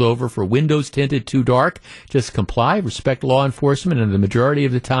been pulled over for windows tinted too dark. Just comply, respect law enforcement, and the majority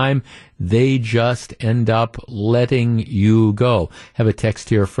of the time, they just end up letting you go. Have a text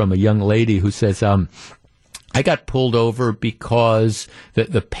here from a young lady who says, I got pulled over because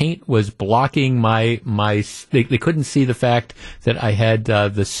the paint was blocking they couldn't see the fact that I had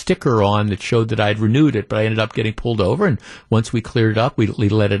the sticker on that showed that I'd renewed it, but I ended up getting pulled over, and once we cleared it up, we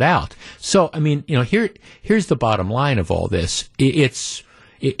let it out. So, I mean, here's the bottom line of all this.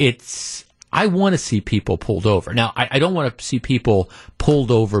 I want to see people pulled over. Now, I don't want to see people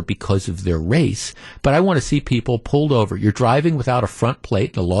pulled over because of their race, but I want to see people pulled over. You're driving without a front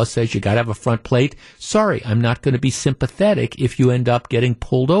plate. The law says you got to have a front plate. Sorry, I'm not going to be sympathetic if you end up getting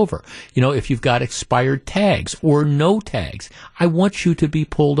pulled over. If you've got expired tags or no tags, I want you to be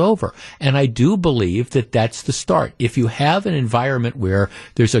pulled over. And I do believe that that's the start. If you have an environment where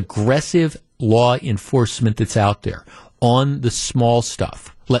there's aggressive law enforcement that's out there on the small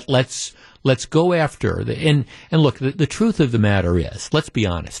stuff, let's go after and look, the truth of the matter is, let's be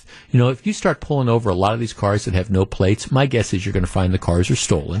honest. If you start pulling over a lot of these cars that have no plates, my guess is you're going to find the cars are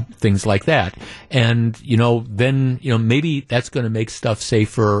stolen, things like that. And, then, maybe that's going to make stuff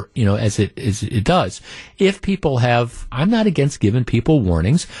safer, as it does. If people I'm not against giving people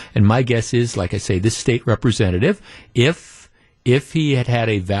warnings. And my guess is, like I say, this state representative, if he had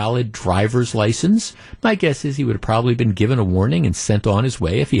a valid driver's license, my guess is he would have probably been given a warning and sent on his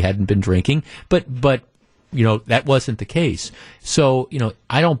way if he hadn't been drinking. But that wasn't the case. So,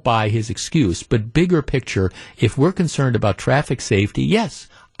 I don't buy his excuse. But bigger picture, if we're concerned about traffic safety, yes,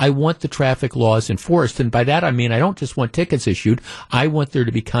 I want the traffic laws enforced. And by that, I mean, I don't just want tickets issued. I want there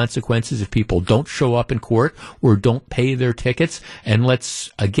to be consequences if people don't show up in court or don't pay their tickets. And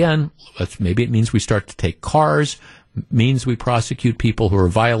maybe it means we start to take cars means we prosecute people who are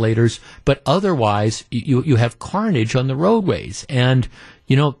violators, but otherwise you have carnage on the roadways. And,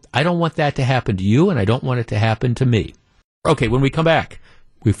 I don't want that to happen to you, and I don't want it to happen to me. Okay, when we come back,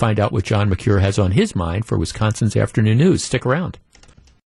 we find out what John McCure has on his mind for Wisconsin's Afternoon News. Stick around.